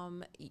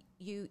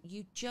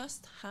you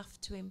just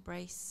have to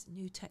embrace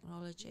new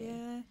technology.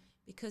 Yeah.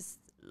 Because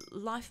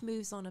life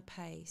moves on a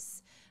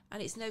pace.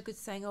 And it's no good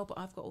saying, oh, but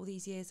I've got all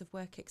these years of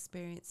work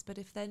experience. But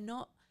if they're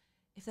not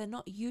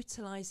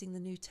utilising the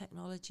new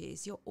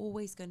technologies, you're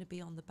always going to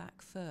be on the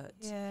back foot.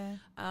 Yeah.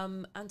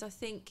 And I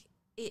think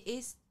it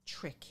is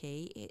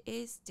tricky, it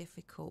is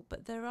difficult,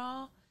 but there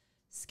are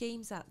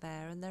schemes out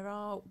there and there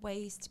are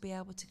ways to be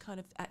able to kind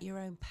of at your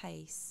own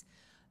pace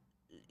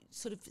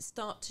sort of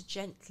start to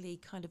gently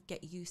kind of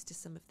get used to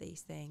some of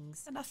these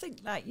things. And I think,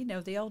 like, you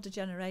know, the older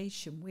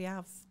generation, we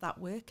have that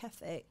work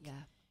ethic. Yeah.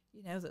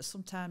 You know, that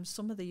sometimes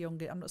some of the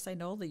younger, I'm not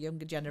saying all the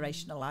younger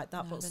generation are like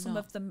that, but some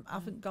of them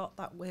haven't got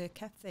that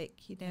work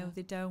ethic. You know,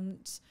 they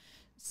don't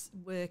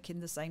work in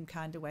the same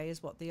kind of way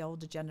as what the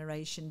older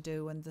generation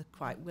do, and they're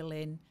quite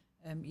willing,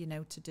 you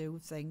know, to do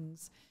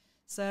things.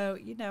 So,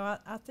 you know,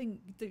 I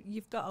think that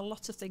you've got a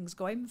lot of things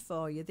going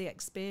for you, the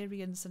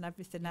experience and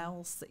everything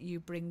else that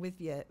you bring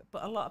with you.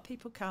 But a lot of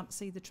people can't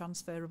see the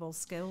transferable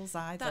skills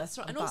either. That's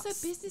right. And also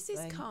businesses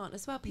can't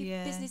as well.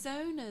 Business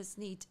owners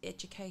need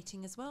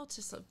educating as well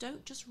to sort of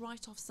don't just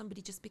write off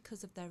somebody just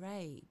because of their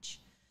age.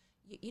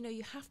 You know,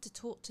 you have to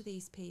talk to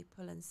these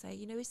people and say,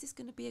 you know, is this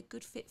going to be a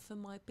good fit for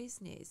my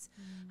business?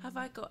 Have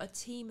I got a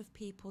team of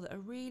people that are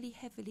really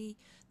heavily,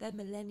 they're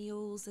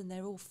millennials and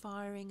they're all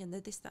firing and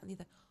they're this, that and the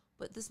other.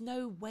 But there's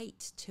no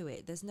weight to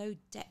it. There's no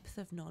depth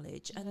of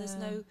knowledge. And there's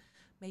no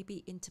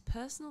maybe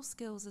interpersonal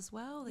skills as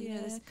well. You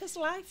know, because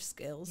life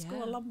skills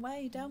go a long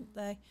way, don't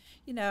they?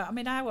 You know, I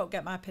mean, I won't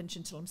get my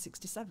pension till I'm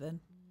 67,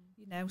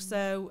 you know,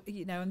 so,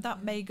 you know, and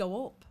that may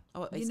go up.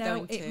 Oh, it's you know,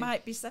 going to. it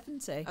might be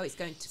 70. Oh, it's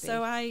going to be.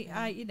 So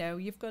I, you know,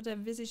 you've got to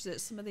envisage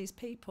that some of these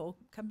people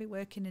can be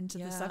working into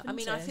the 70s. I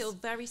mean, I feel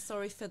very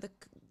sorry for the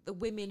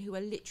women who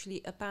are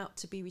literally about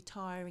to be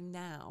retiring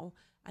now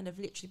and have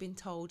literally been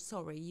told,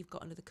 sorry, you've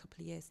got another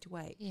couple of years to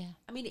wait. Yeah.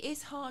 I mean, it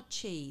is hard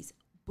cheese,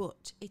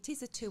 but it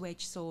is a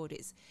two-edged sword.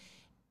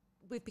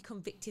 We've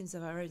become victims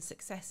of our own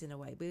success in a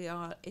way.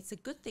 It's a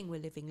good thing we're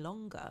living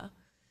longer,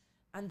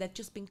 and they've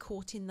just been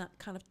caught in that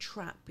kind of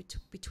trap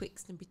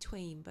betwixt and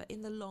between. But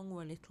in the long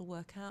run, it'll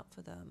work out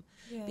for them.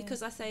 Yeah.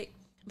 Because I say,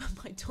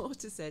 my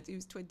daughter said,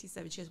 who's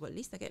 27, she goes, well, at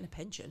least they're getting a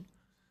pension.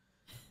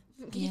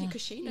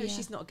 Because she knows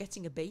she's not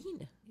getting a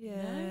bean. Yeah, you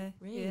know,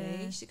 really.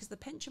 Yeah. Because the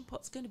pension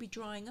pot's going to be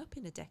drying up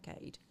in a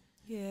decade.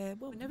 Yeah,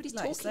 well, nobody's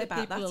like talking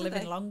about that. People are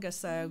living longer,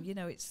 so you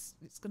know it's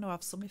going to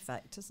have some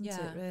effect, isn't it?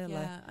 Really.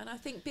 Yeah, and I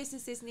think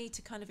businesses need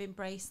to kind of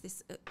embrace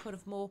this kind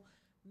of more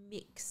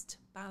mixed,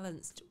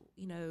 balanced,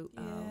 you know,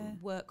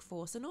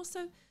 workforce, and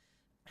also,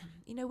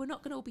 you know, we're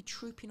not going to all be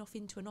trooping off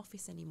into an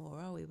office anymore,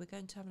 are we? We're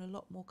going to have a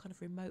lot more kind of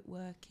remote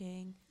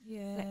working,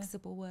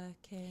 flexible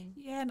working.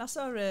 Yeah, and I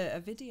saw a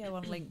video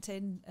on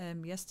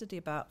LinkedIn yesterday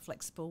about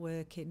flexible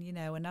working, you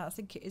know, and I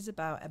think it is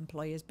about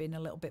employers being a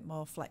little bit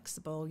more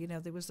flexible. You know,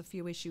 there was a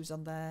few issues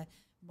on there,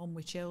 mum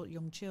with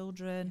young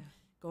children,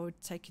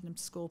 taking them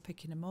to school,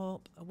 picking them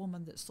up, a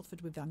woman that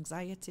suffered with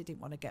anxiety,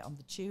 didn't want to get on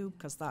the tube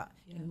because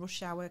in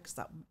rush hour, because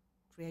that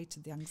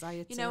created the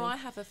anxiety. You know, I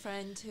have a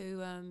friend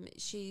who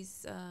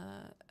she's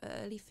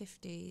early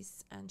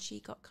 50s, and she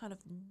got kind of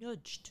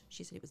nudged.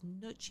 She said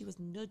she was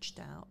nudged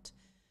out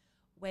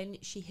when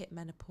she hit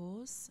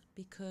menopause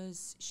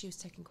because she was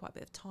taking quite a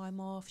bit of time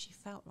off. She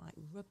felt like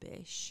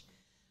rubbish.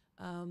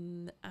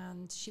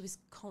 and she was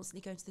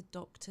constantly going to the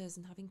doctors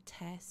and having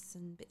tests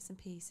and bits and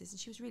pieces, and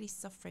she was really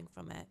suffering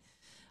from it.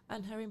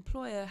 And her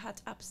employer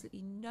had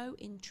absolutely no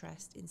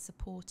interest in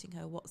supporting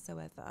her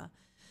whatsoever.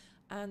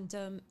 And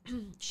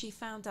she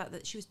found out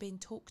that she was being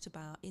talked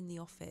about in the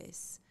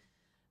office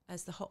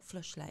as the hot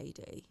flush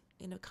lady,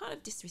 in a kind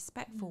of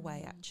disrespectful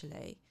way,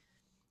 actually.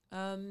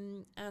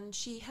 And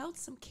she held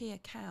some key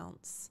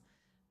accounts,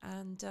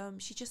 and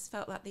she just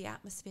felt like the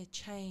atmosphere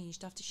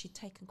changed after she'd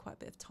taken quite a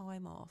bit of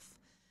time off.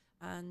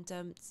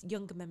 And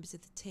younger members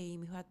of the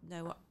team who had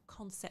no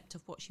concept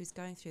of what she was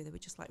going through, they were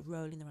just like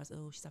rolling their eyes,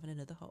 oh, she's having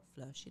another hot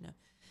flush, you know.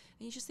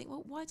 And you just think,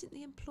 well, why didn't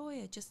the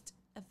employer just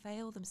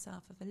avail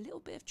themselves of a little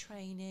bit of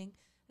training,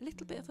 a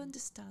little bit of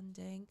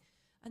understanding,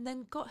 and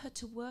then got her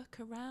to work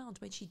around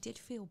when she did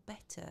feel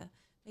better,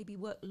 maybe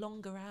work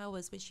longer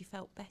hours when she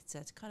felt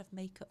better to kind of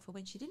make up for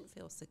when she didn't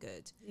feel so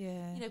good.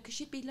 Yeah. You know, because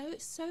she'd be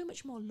so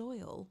much more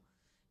loyal.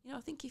 You know,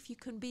 I think if you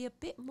can be a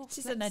bit more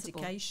It's flexible. an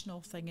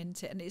educational thing,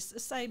 isn't it? And it's the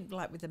same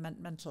like with the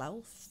mental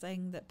health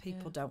thing, that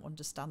people don't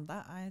understand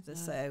that either.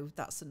 So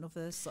that's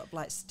another sort of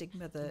like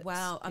stigma that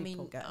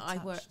people get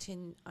attached.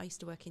 I used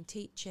to work in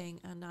teaching,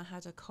 and I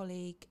had a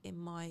colleague in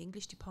my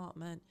English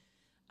department,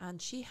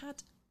 and she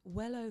had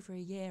well over a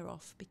year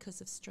off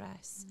because of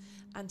stress.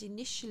 And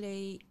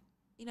initially,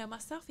 you know,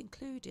 myself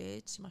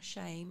included, to my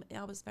shame,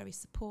 I was very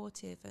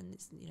supportive, and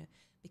it's, you know,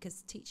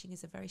 because teaching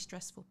is a very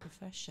stressful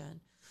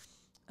profession.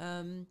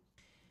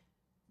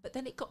 But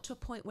then it got to a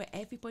point where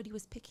everybody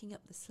was picking up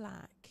the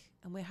slack,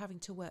 and we're having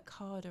to work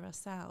harder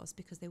ourselves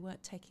because they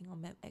weren't taking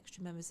on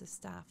extra members of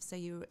staff. So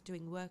you were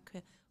doing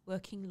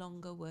working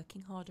longer,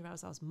 working harder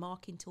hours. I was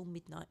marking till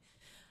midnight,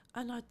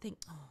 and I'd think,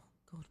 oh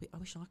God, I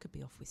wish I could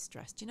be off with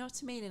stress. Do you know what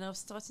I mean? And I was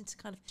starting to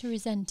kind of to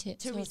resent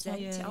it.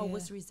 I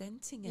was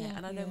resenting it,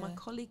 and I know my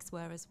colleagues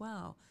were as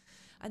well.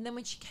 And then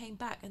when she came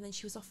back, and then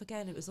she was off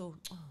again, it was all,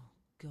 oh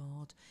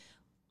God.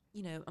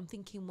 You know, I'm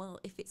thinking,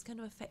 well, if it's going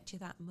to affect you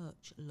that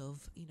much,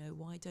 love, you know,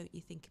 why don't you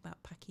think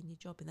about packing your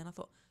job? And then I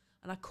thought,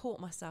 and I caught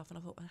myself, and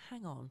I thought, well,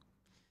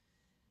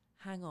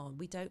 hang on.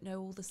 We don't know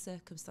all the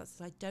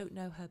circumstances. I don't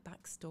know her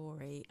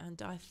backstory.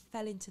 And I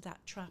fell into that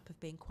trap of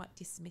being quite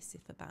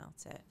dismissive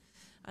about it.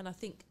 And I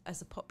think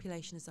as a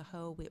population as a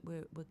whole,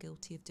 we're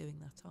guilty of doing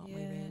that, aren't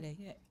we, really?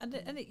 Yeah. And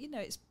it, you know,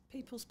 it's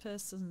people's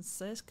personal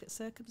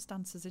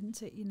circumstances,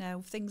 isn't it? You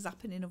know, things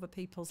happen in other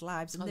people's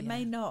lives, and they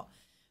may not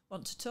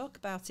want to talk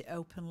about it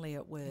openly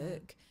at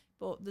work,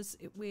 but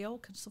we all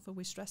can suffer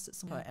with stress at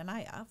some point. And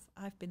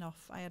I've been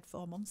off. I had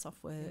 4 months off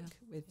work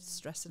with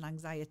stress and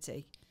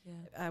anxiety.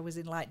 I was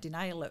in like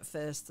denial at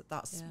first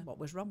that's what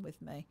was wrong with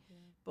me.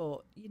 But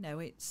you know,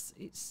 it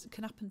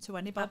can happen to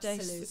anybody.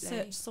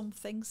 Absolutely. Some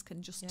things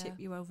can just tip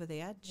you over the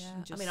edge.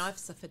 I mean, I've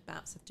suffered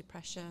bouts of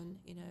depression,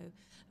 you know,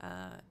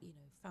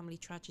 family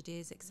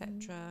tragedies,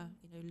 etc.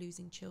 You know,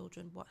 losing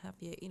children, what have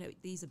you. You know,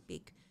 these are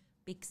big,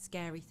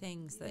 scary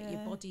things that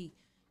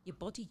your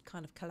body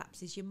kind of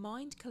collapses, your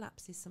mind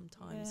collapses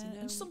sometimes. You know,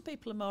 and some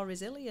people are more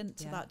resilient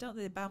to that, don't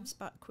they? They bounce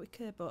back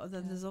quicker, but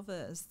then there's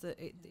others that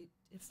it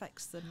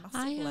affects them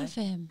massively. I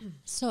have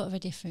sort of a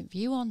different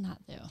view on that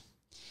though,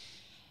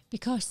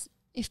 because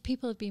if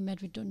people have been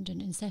made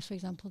redundant and say, for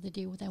example, they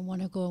do then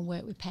want to go and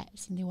work with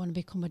pets and they want to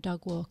become a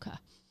dog walker,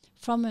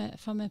 from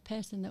a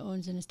person that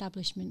owns an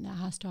establishment that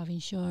has to have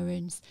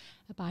insurance,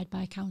 abide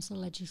by council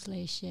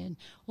legislation,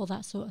 all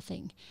that sort of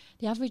thing,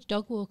 the average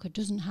dog walker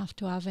doesn't have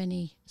to have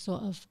any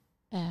sort of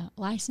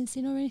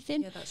licensing or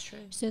anything. Yeah, that's true.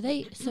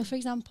 So for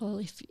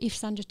example, if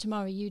Sandra,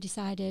 tomorrow you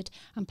decided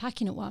I'm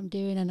packing up what I'm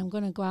doing and I'm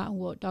going to go out and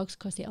walk dogs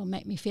because it'll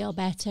make me feel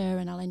better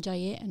and I'll enjoy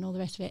it and all the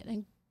rest of it,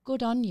 then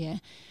good on you.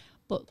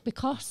 But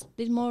because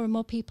there's more and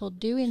more people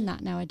doing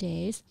that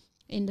nowadays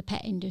in the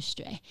pet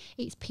industry,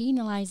 it's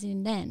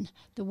penalising then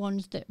the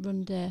ones that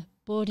run the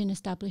boarding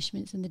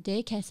establishments and the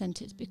daycare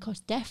centres, because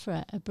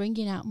DEFRA are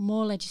bringing out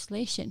more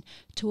legislation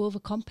to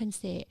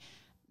overcompensate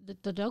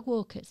the dog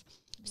walkers.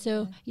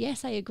 So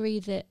yes, I agree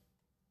that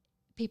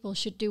people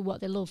should do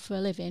what they love for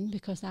a living,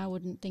 because I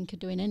wouldn't think of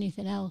doing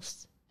anything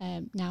else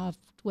now I've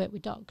worked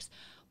with dogs,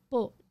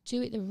 but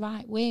do it the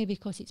right way,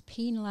 because it's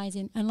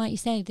penalising. And like you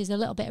say, there's a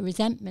little bit of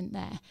resentment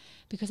there,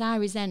 because I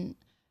resent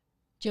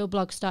Joe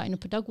Blogg starting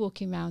up a dog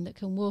walking round that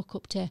can walk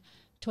up to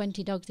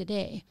 20 dogs a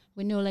day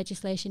with no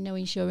legislation, no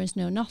insurance,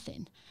 no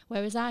nothing.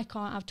 Whereas I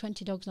can't have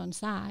 20 dogs on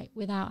site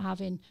without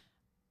having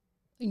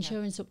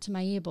insurance up to my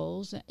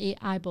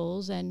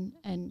eyeballs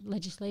and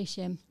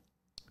legislation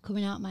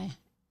coming out my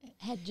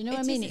head. Do you know what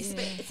I mean?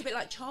 It's a bit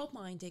like child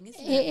minding,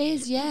 isn't it? It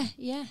is,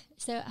 yeah.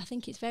 So I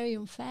think it's very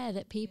unfair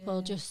that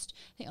people just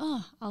think,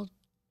 oh, I'll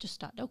just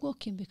start dog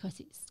walking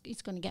because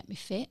it's going to get me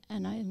fit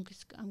and I'm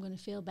going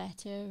to feel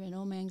better, and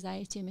all my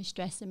anxiety and my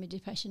stress and my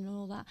depression and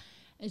all that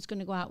is going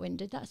to go out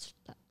window. That's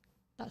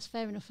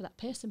fair enough for that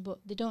person, but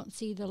they don't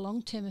see the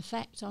long-term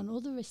effect on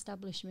other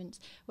establishments.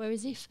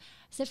 Whereas if,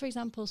 say for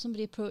example,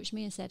 somebody approached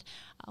me and said,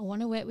 I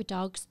want to work with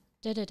dogs,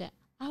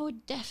 I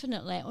would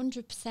definitely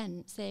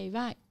 100% say,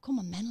 right, come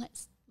on then,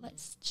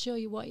 let's show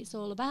you what it's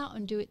all about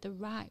and do it the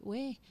right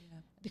way.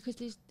 Because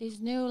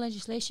there's no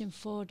legislation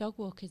for dog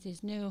walkers,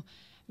 there's no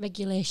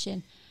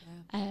regulation.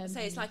 So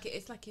it's like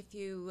if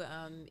you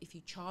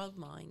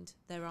childmind,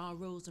 there are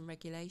rules and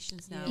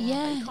regulations now.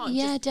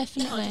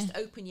 Definitely. You can't just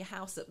open your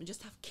house up and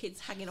just have kids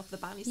hanging off the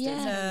banisters.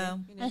 Yeah,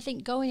 I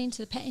think going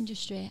into the pet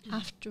industry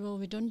after all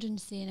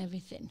redundancy and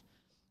everything,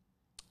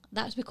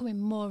 that's becoming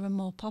more and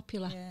more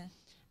popular.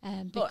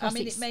 Yeah. But I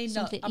mean, it may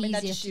not. I mean, I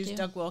just use do.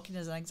 dog walking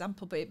as an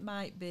example, but it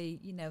might be.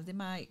 They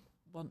might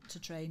want to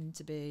train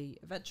to be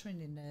a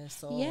veterinary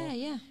nurse or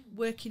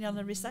working on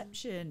a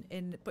reception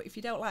but if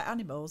you don't like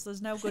animals,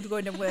 there's no good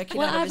going and working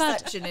on a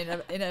reception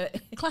in a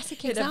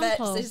classic in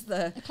example. A vet's, is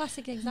there? A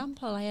classic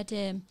example. I had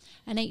an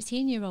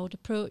 18-year-old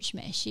approach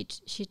me.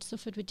 She'd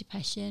suffered with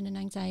depression and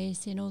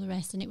anxiety and all the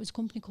rest, and it was a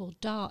company called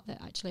Dart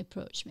that actually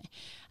approached me,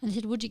 and they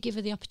said, would you give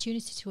her the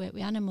opportunity to work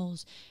with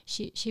animals?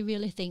 She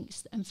really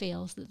thinks and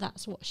feels that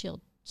that's what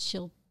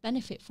she'll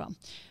benefit from.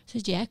 I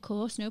said, yeah, of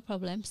course, no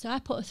problem. So I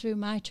put her through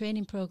my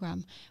training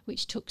program,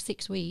 which took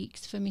 6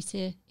 weeks for me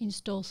to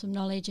install some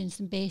knowledge and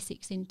some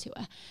basics into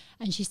her,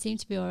 and she seemed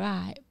to be all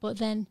right. But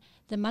then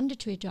the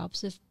mandatory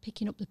jobs of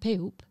picking up the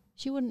poop,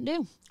 she wouldn't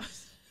do.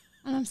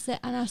 And so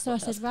I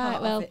said,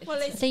 right, well,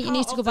 I think you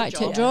need to go back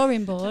to a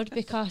drawing board,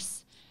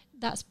 because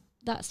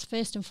that's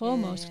first and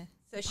foremost. Yeah.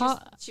 So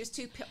she was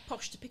too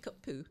posh to pick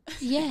up poo.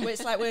 Yeah. Well,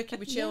 it's like working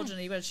with children.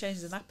 You want to change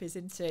the nappies,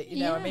 isn't it?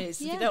 You know what I mean?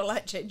 If you don't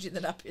like changing the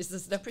nappies,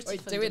 there's no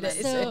point doing it,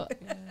 is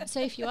it?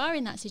 So if you are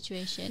in that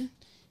situation,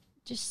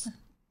 just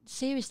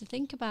seriously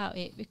think about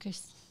it,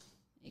 because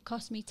it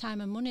cost me time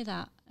and money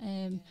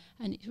and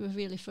it was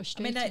really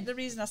frustrating. I mean, the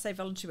reason I say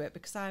voluntary work,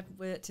 because I've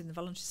worked in the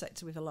voluntary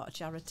sector with a lot of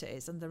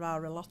charities, and there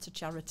are a lot of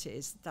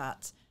charities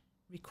that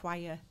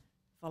require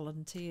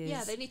volunteers.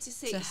 Yeah, they need to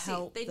see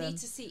need to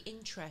see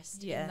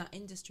interest in that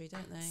industry,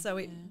 don't they? So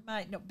it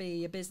might not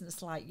be a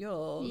business like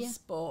yours,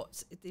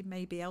 but they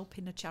may be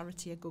helping a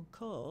charity, a good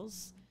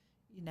cause,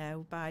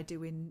 by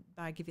giving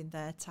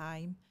their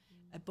time,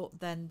 but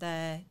then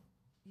they're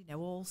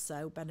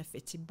also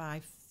benefiting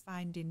by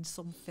finding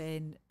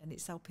something, and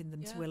it's helping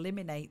them to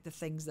eliminate the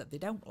things that they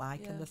don't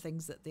like and the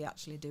things that they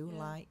actually do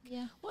like.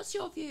 Yeah. What's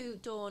your view,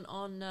 Dawn,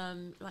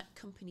 on like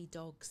company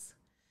dogs?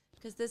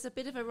 Because there's a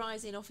bit of a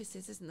rise in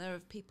offices, isn't there,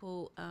 of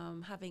people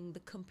having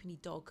the company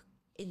dog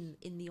in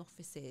the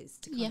offices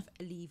to kind of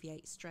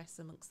alleviate stress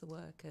amongst the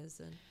workers.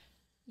 And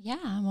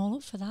I'm all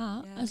up for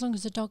that, as long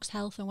as the dog's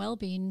health and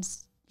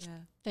well-being's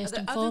first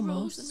and foremost. Are there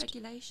rules and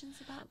regulations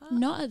about that?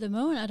 Not at the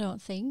moment, I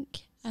don't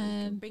think. So you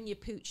can bring your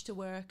pooch to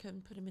work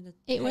and put him in a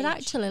It was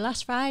actually,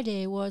 last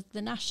Friday was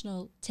the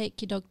National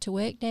Take Your Dog to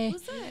Work Day.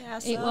 Was it? I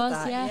saw it was,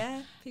 that,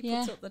 yeah.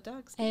 People took the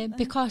dogs, didn't they?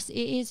 Because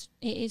it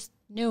is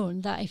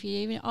known that if you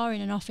even are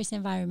in an office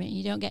environment,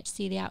 you don't get to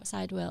see the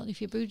outside world.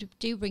 If you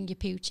do bring your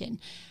pooch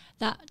in,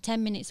 that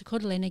 10 minutes of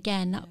cuddling,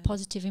 again, that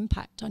positive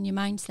impact on your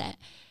mindset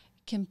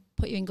can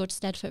put you in good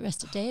stead for the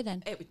rest of the day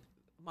then.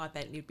 My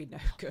Bentley would be no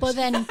good. But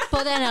then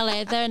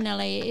LA,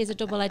 it is a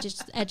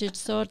double-edged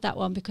sword, that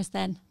one, because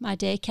then my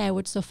daycare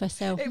would suffer.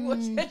 So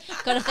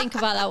got to think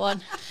about that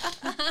one.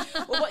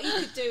 Well, what you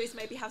could do is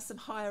maybe have some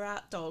hire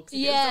out dogs.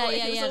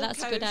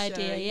 That's a good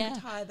idea. You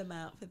could hire them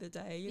out for the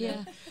day. You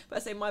know? But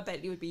I say my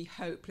Bentley would be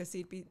hopeless.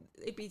 It'd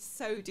be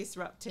so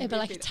disruptive. It'd be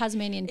like a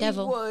Tasmanian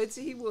devil.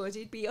 He would.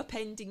 He'd be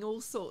upending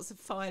all sorts of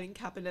filing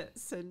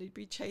cabinets, and he'd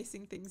be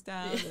chasing things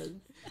down.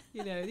 And he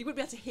wouldn't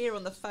be able to hear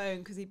on the phone,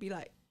 because he'd be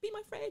like, be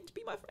my friend,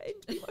 be my friend,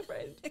 be my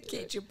friend.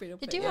 Keep jumping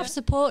up. They do have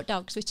support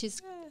dogs, which is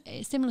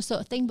a similar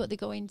sort of thing, but they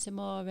go into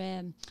more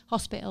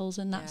hospitals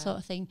and that sort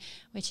of thing,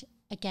 which,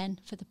 again,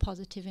 for the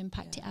positive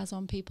impact it has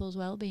on people's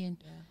well-being.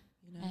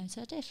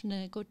 So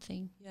definitely a good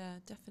thing. Yeah,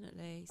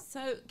 definitely.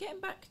 So getting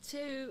back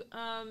to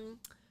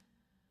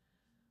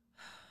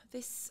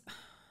this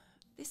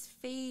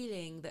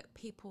feeling that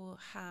people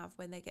have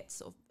when they get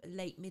sort of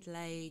late middle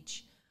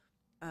age.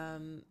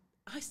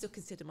 I still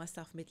consider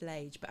myself middle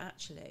age, but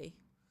actually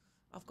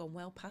I've gone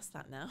well past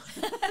that now.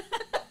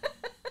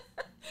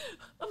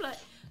 I'm like,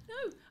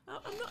 no,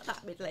 I'm not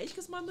that middle age,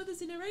 because my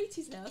mother's in her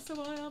 80s now, so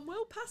I am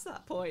well past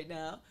that point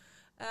now.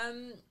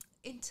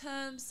 In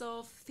terms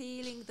of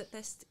feeling that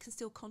they can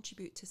still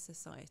contribute to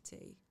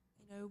society,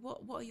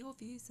 what are your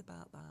views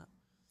about that?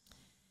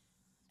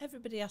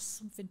 Everybody has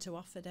something to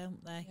offer,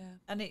 don't they? Yeah.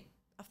 And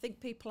I think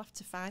people have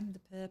to find the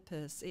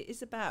purpose. It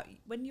is about,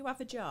 when you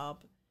have a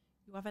job,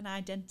 you have an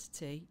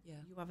identity,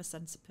 you have a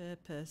sense of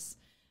purpose.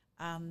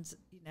 And,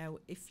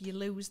 if you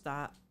lose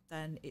that,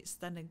 then it's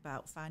then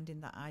about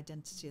finding that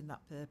identity and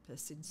that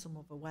purpose in some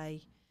other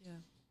way.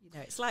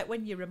 Yeah. It's like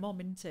when you're a mum,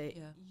 isn't it?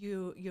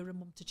 Yeah. You're a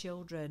mum to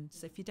children.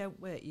 So if you don't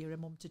work, you're a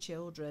mum to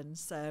children.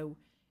 So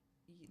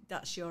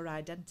that's your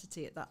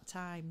identity at that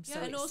time. Yeah,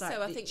 so and it's also like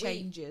I think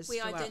changes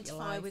we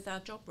identify with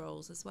our job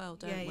roles as well,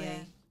 don't we?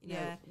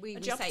 We a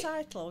job say,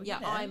 title.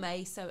 I'm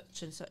a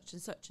such and such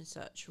and such and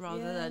such,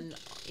 rather than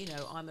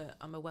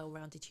I'm a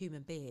well-rounded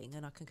human being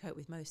and I can cope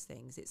with most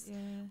things. It's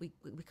we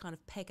kind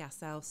of peg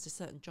ourselves to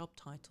certain job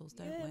titles,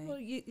 don't we? Well,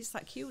 it's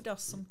like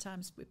kudos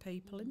sometimes with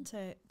people, isn't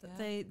it? That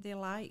they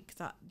like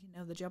that.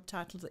 The job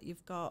title that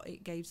you've got,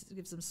 it gives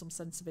them some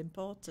sense of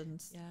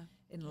importance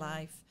in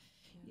life.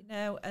 you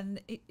know,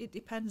 and it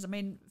depends. I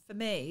mean, for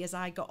me, as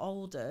I got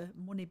older,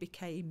 money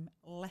became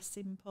less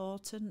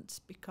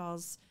important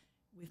because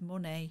with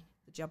money,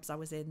 the jobs I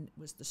was in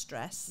was the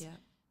stress. Yeah.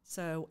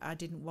 So I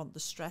didn't want the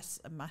stress,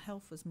 and my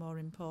health was more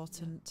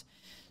important.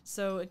 Yeah.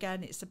 So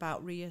again, it's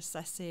about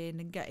reassessing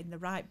and getting the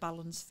right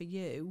balance for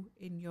you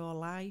in your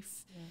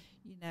life. Yeah.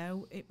 You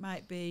know, it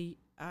might be,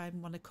 I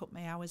want to cut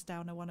my hours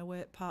down, I want to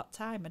work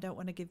part-time. I don't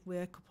want to give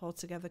work up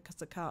altogether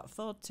because I can't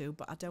afford to,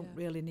 but I don't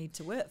really need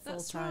to work full-time.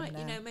 That's right. Now.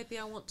 You know, maybe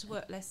I want to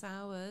work less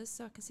hours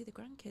so I can see the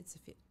grandkids a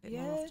bit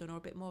more often, or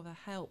a bit more of a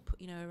help,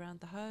 you know, around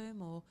the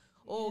home,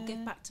 or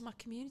give back to my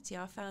community.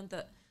 I found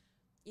that,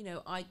 you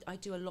know, I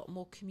do a lot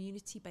more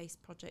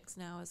community-based projects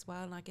now as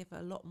well, and I give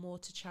a lot more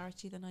to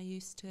charity than I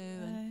used to.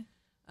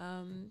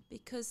 And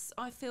because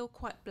I feel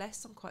quite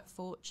blessed, I'm quite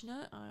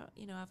fortunate.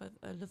 You know, I have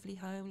a lovely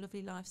home,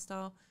 lovely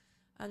lifestyle,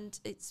 and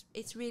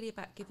it's really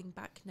about giving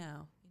back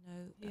now.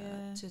 You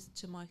know,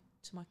 to my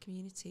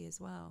community as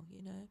well.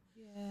 You know.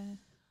 Yeah.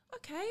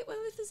 Okay. Well,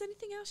 if there's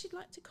anything else you'd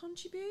like to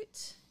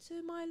contribute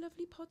to my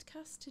lovely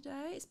podcast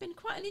today, it's been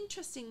quite an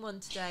interesting one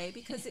today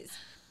because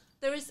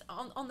there is,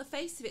 on the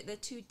face of it, they're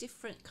two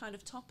different kind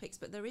of topics,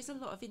 but there is a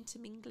lot of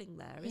intermingling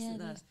there, isn't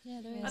there?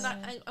 Yeah, there is.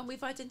 And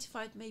we've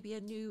identified maybe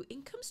a new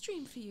income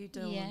stream for you,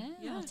 Dawn. Yeah,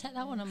 I'll take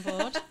that one on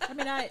board. I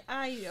mean,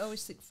 I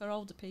always think for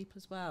older people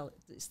as well,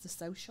 it's the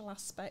social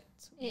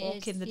aspect,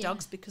 walking the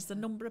dogs, because the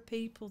number of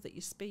people that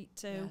you speak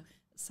to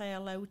say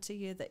hello to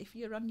you, that if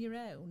you're on your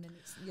own and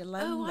you're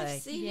lonely. Oh, I've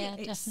seen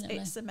it. Definitely.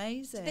 It's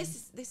amazing.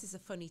 This is a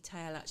funny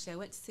tale, actually. I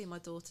went to see my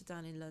daughter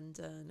down in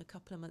London a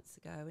couple of months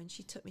ago, and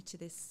she took me to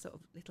this sort of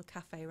little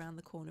cafe around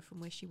the corner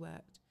from where she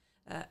worked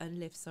and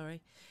lived,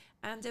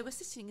 and we're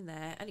sitting in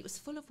there, and it was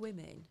full of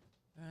women,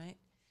 right?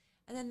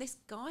 And then this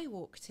guy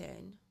walked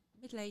in,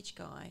 middle-aged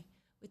guy,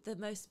 with the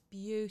most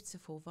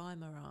beautiful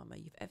Weimar armour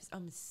you've ever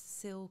seen.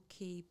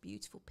 Silky,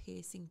 beautiful,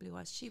 piercing blue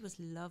eyes. She was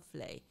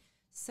lovely,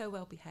 so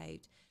well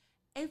behaved.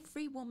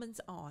 Every woman's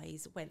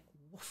eyes went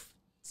woof,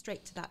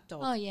 straight to that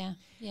dog. Oh, yeah,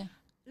 yeah.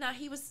 Now,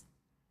 he was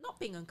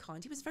not being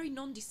unkind. He was a very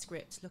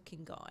nondescript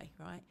looking guy,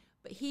 right?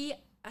 But he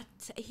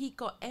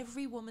got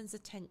every woman's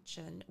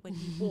attention when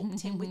he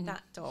walked in with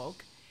that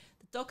dog.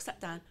 The dog sat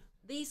down.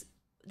 These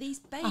babes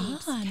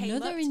came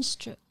another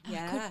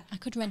up. I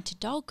could rent a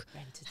dog.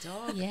 Rent a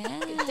dog. Yeah.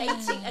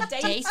 A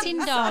dating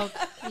dog.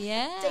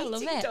 Yeah, I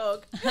love dating it.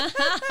 dog. and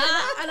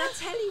I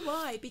tell you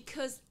why,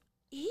 because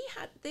he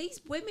had these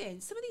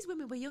women, some of these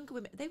women were younger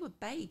women, they were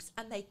babes,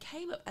 and they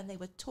came up and they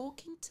were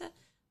talking to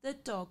the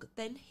dog,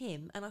 then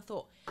him, and I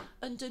thought,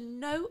 under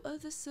no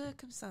other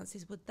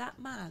circumstances would that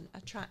man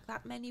attract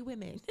that many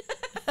women.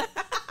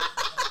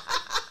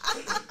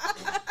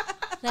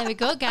 There we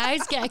go,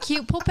 guys, get a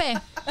cute puppy.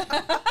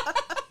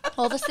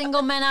 All the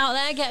single men out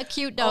there, get a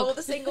cute dog. All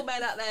the single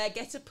men out there,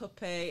 get a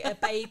puppy, a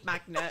babe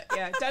magnet.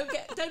 Yeah,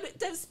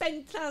 don't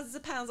spend thousands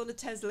of pounds on a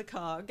Tesla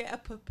car. Get a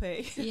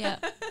puppy. Yeah,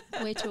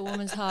 way to a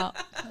woman's heart.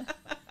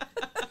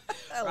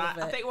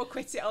 I think we'll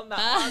quit it on that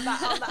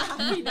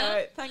happy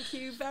note. Thank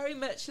you very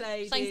much,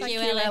 ladies. Thank you,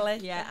 Ellie.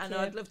 Yeah, and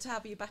I'd love to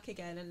have you back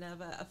again and have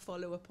a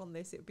follow up on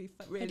this. It would be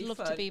really fun. I'd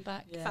love to be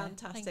back. Yeah.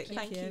 Fantastic.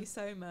 Thank you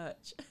so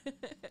much.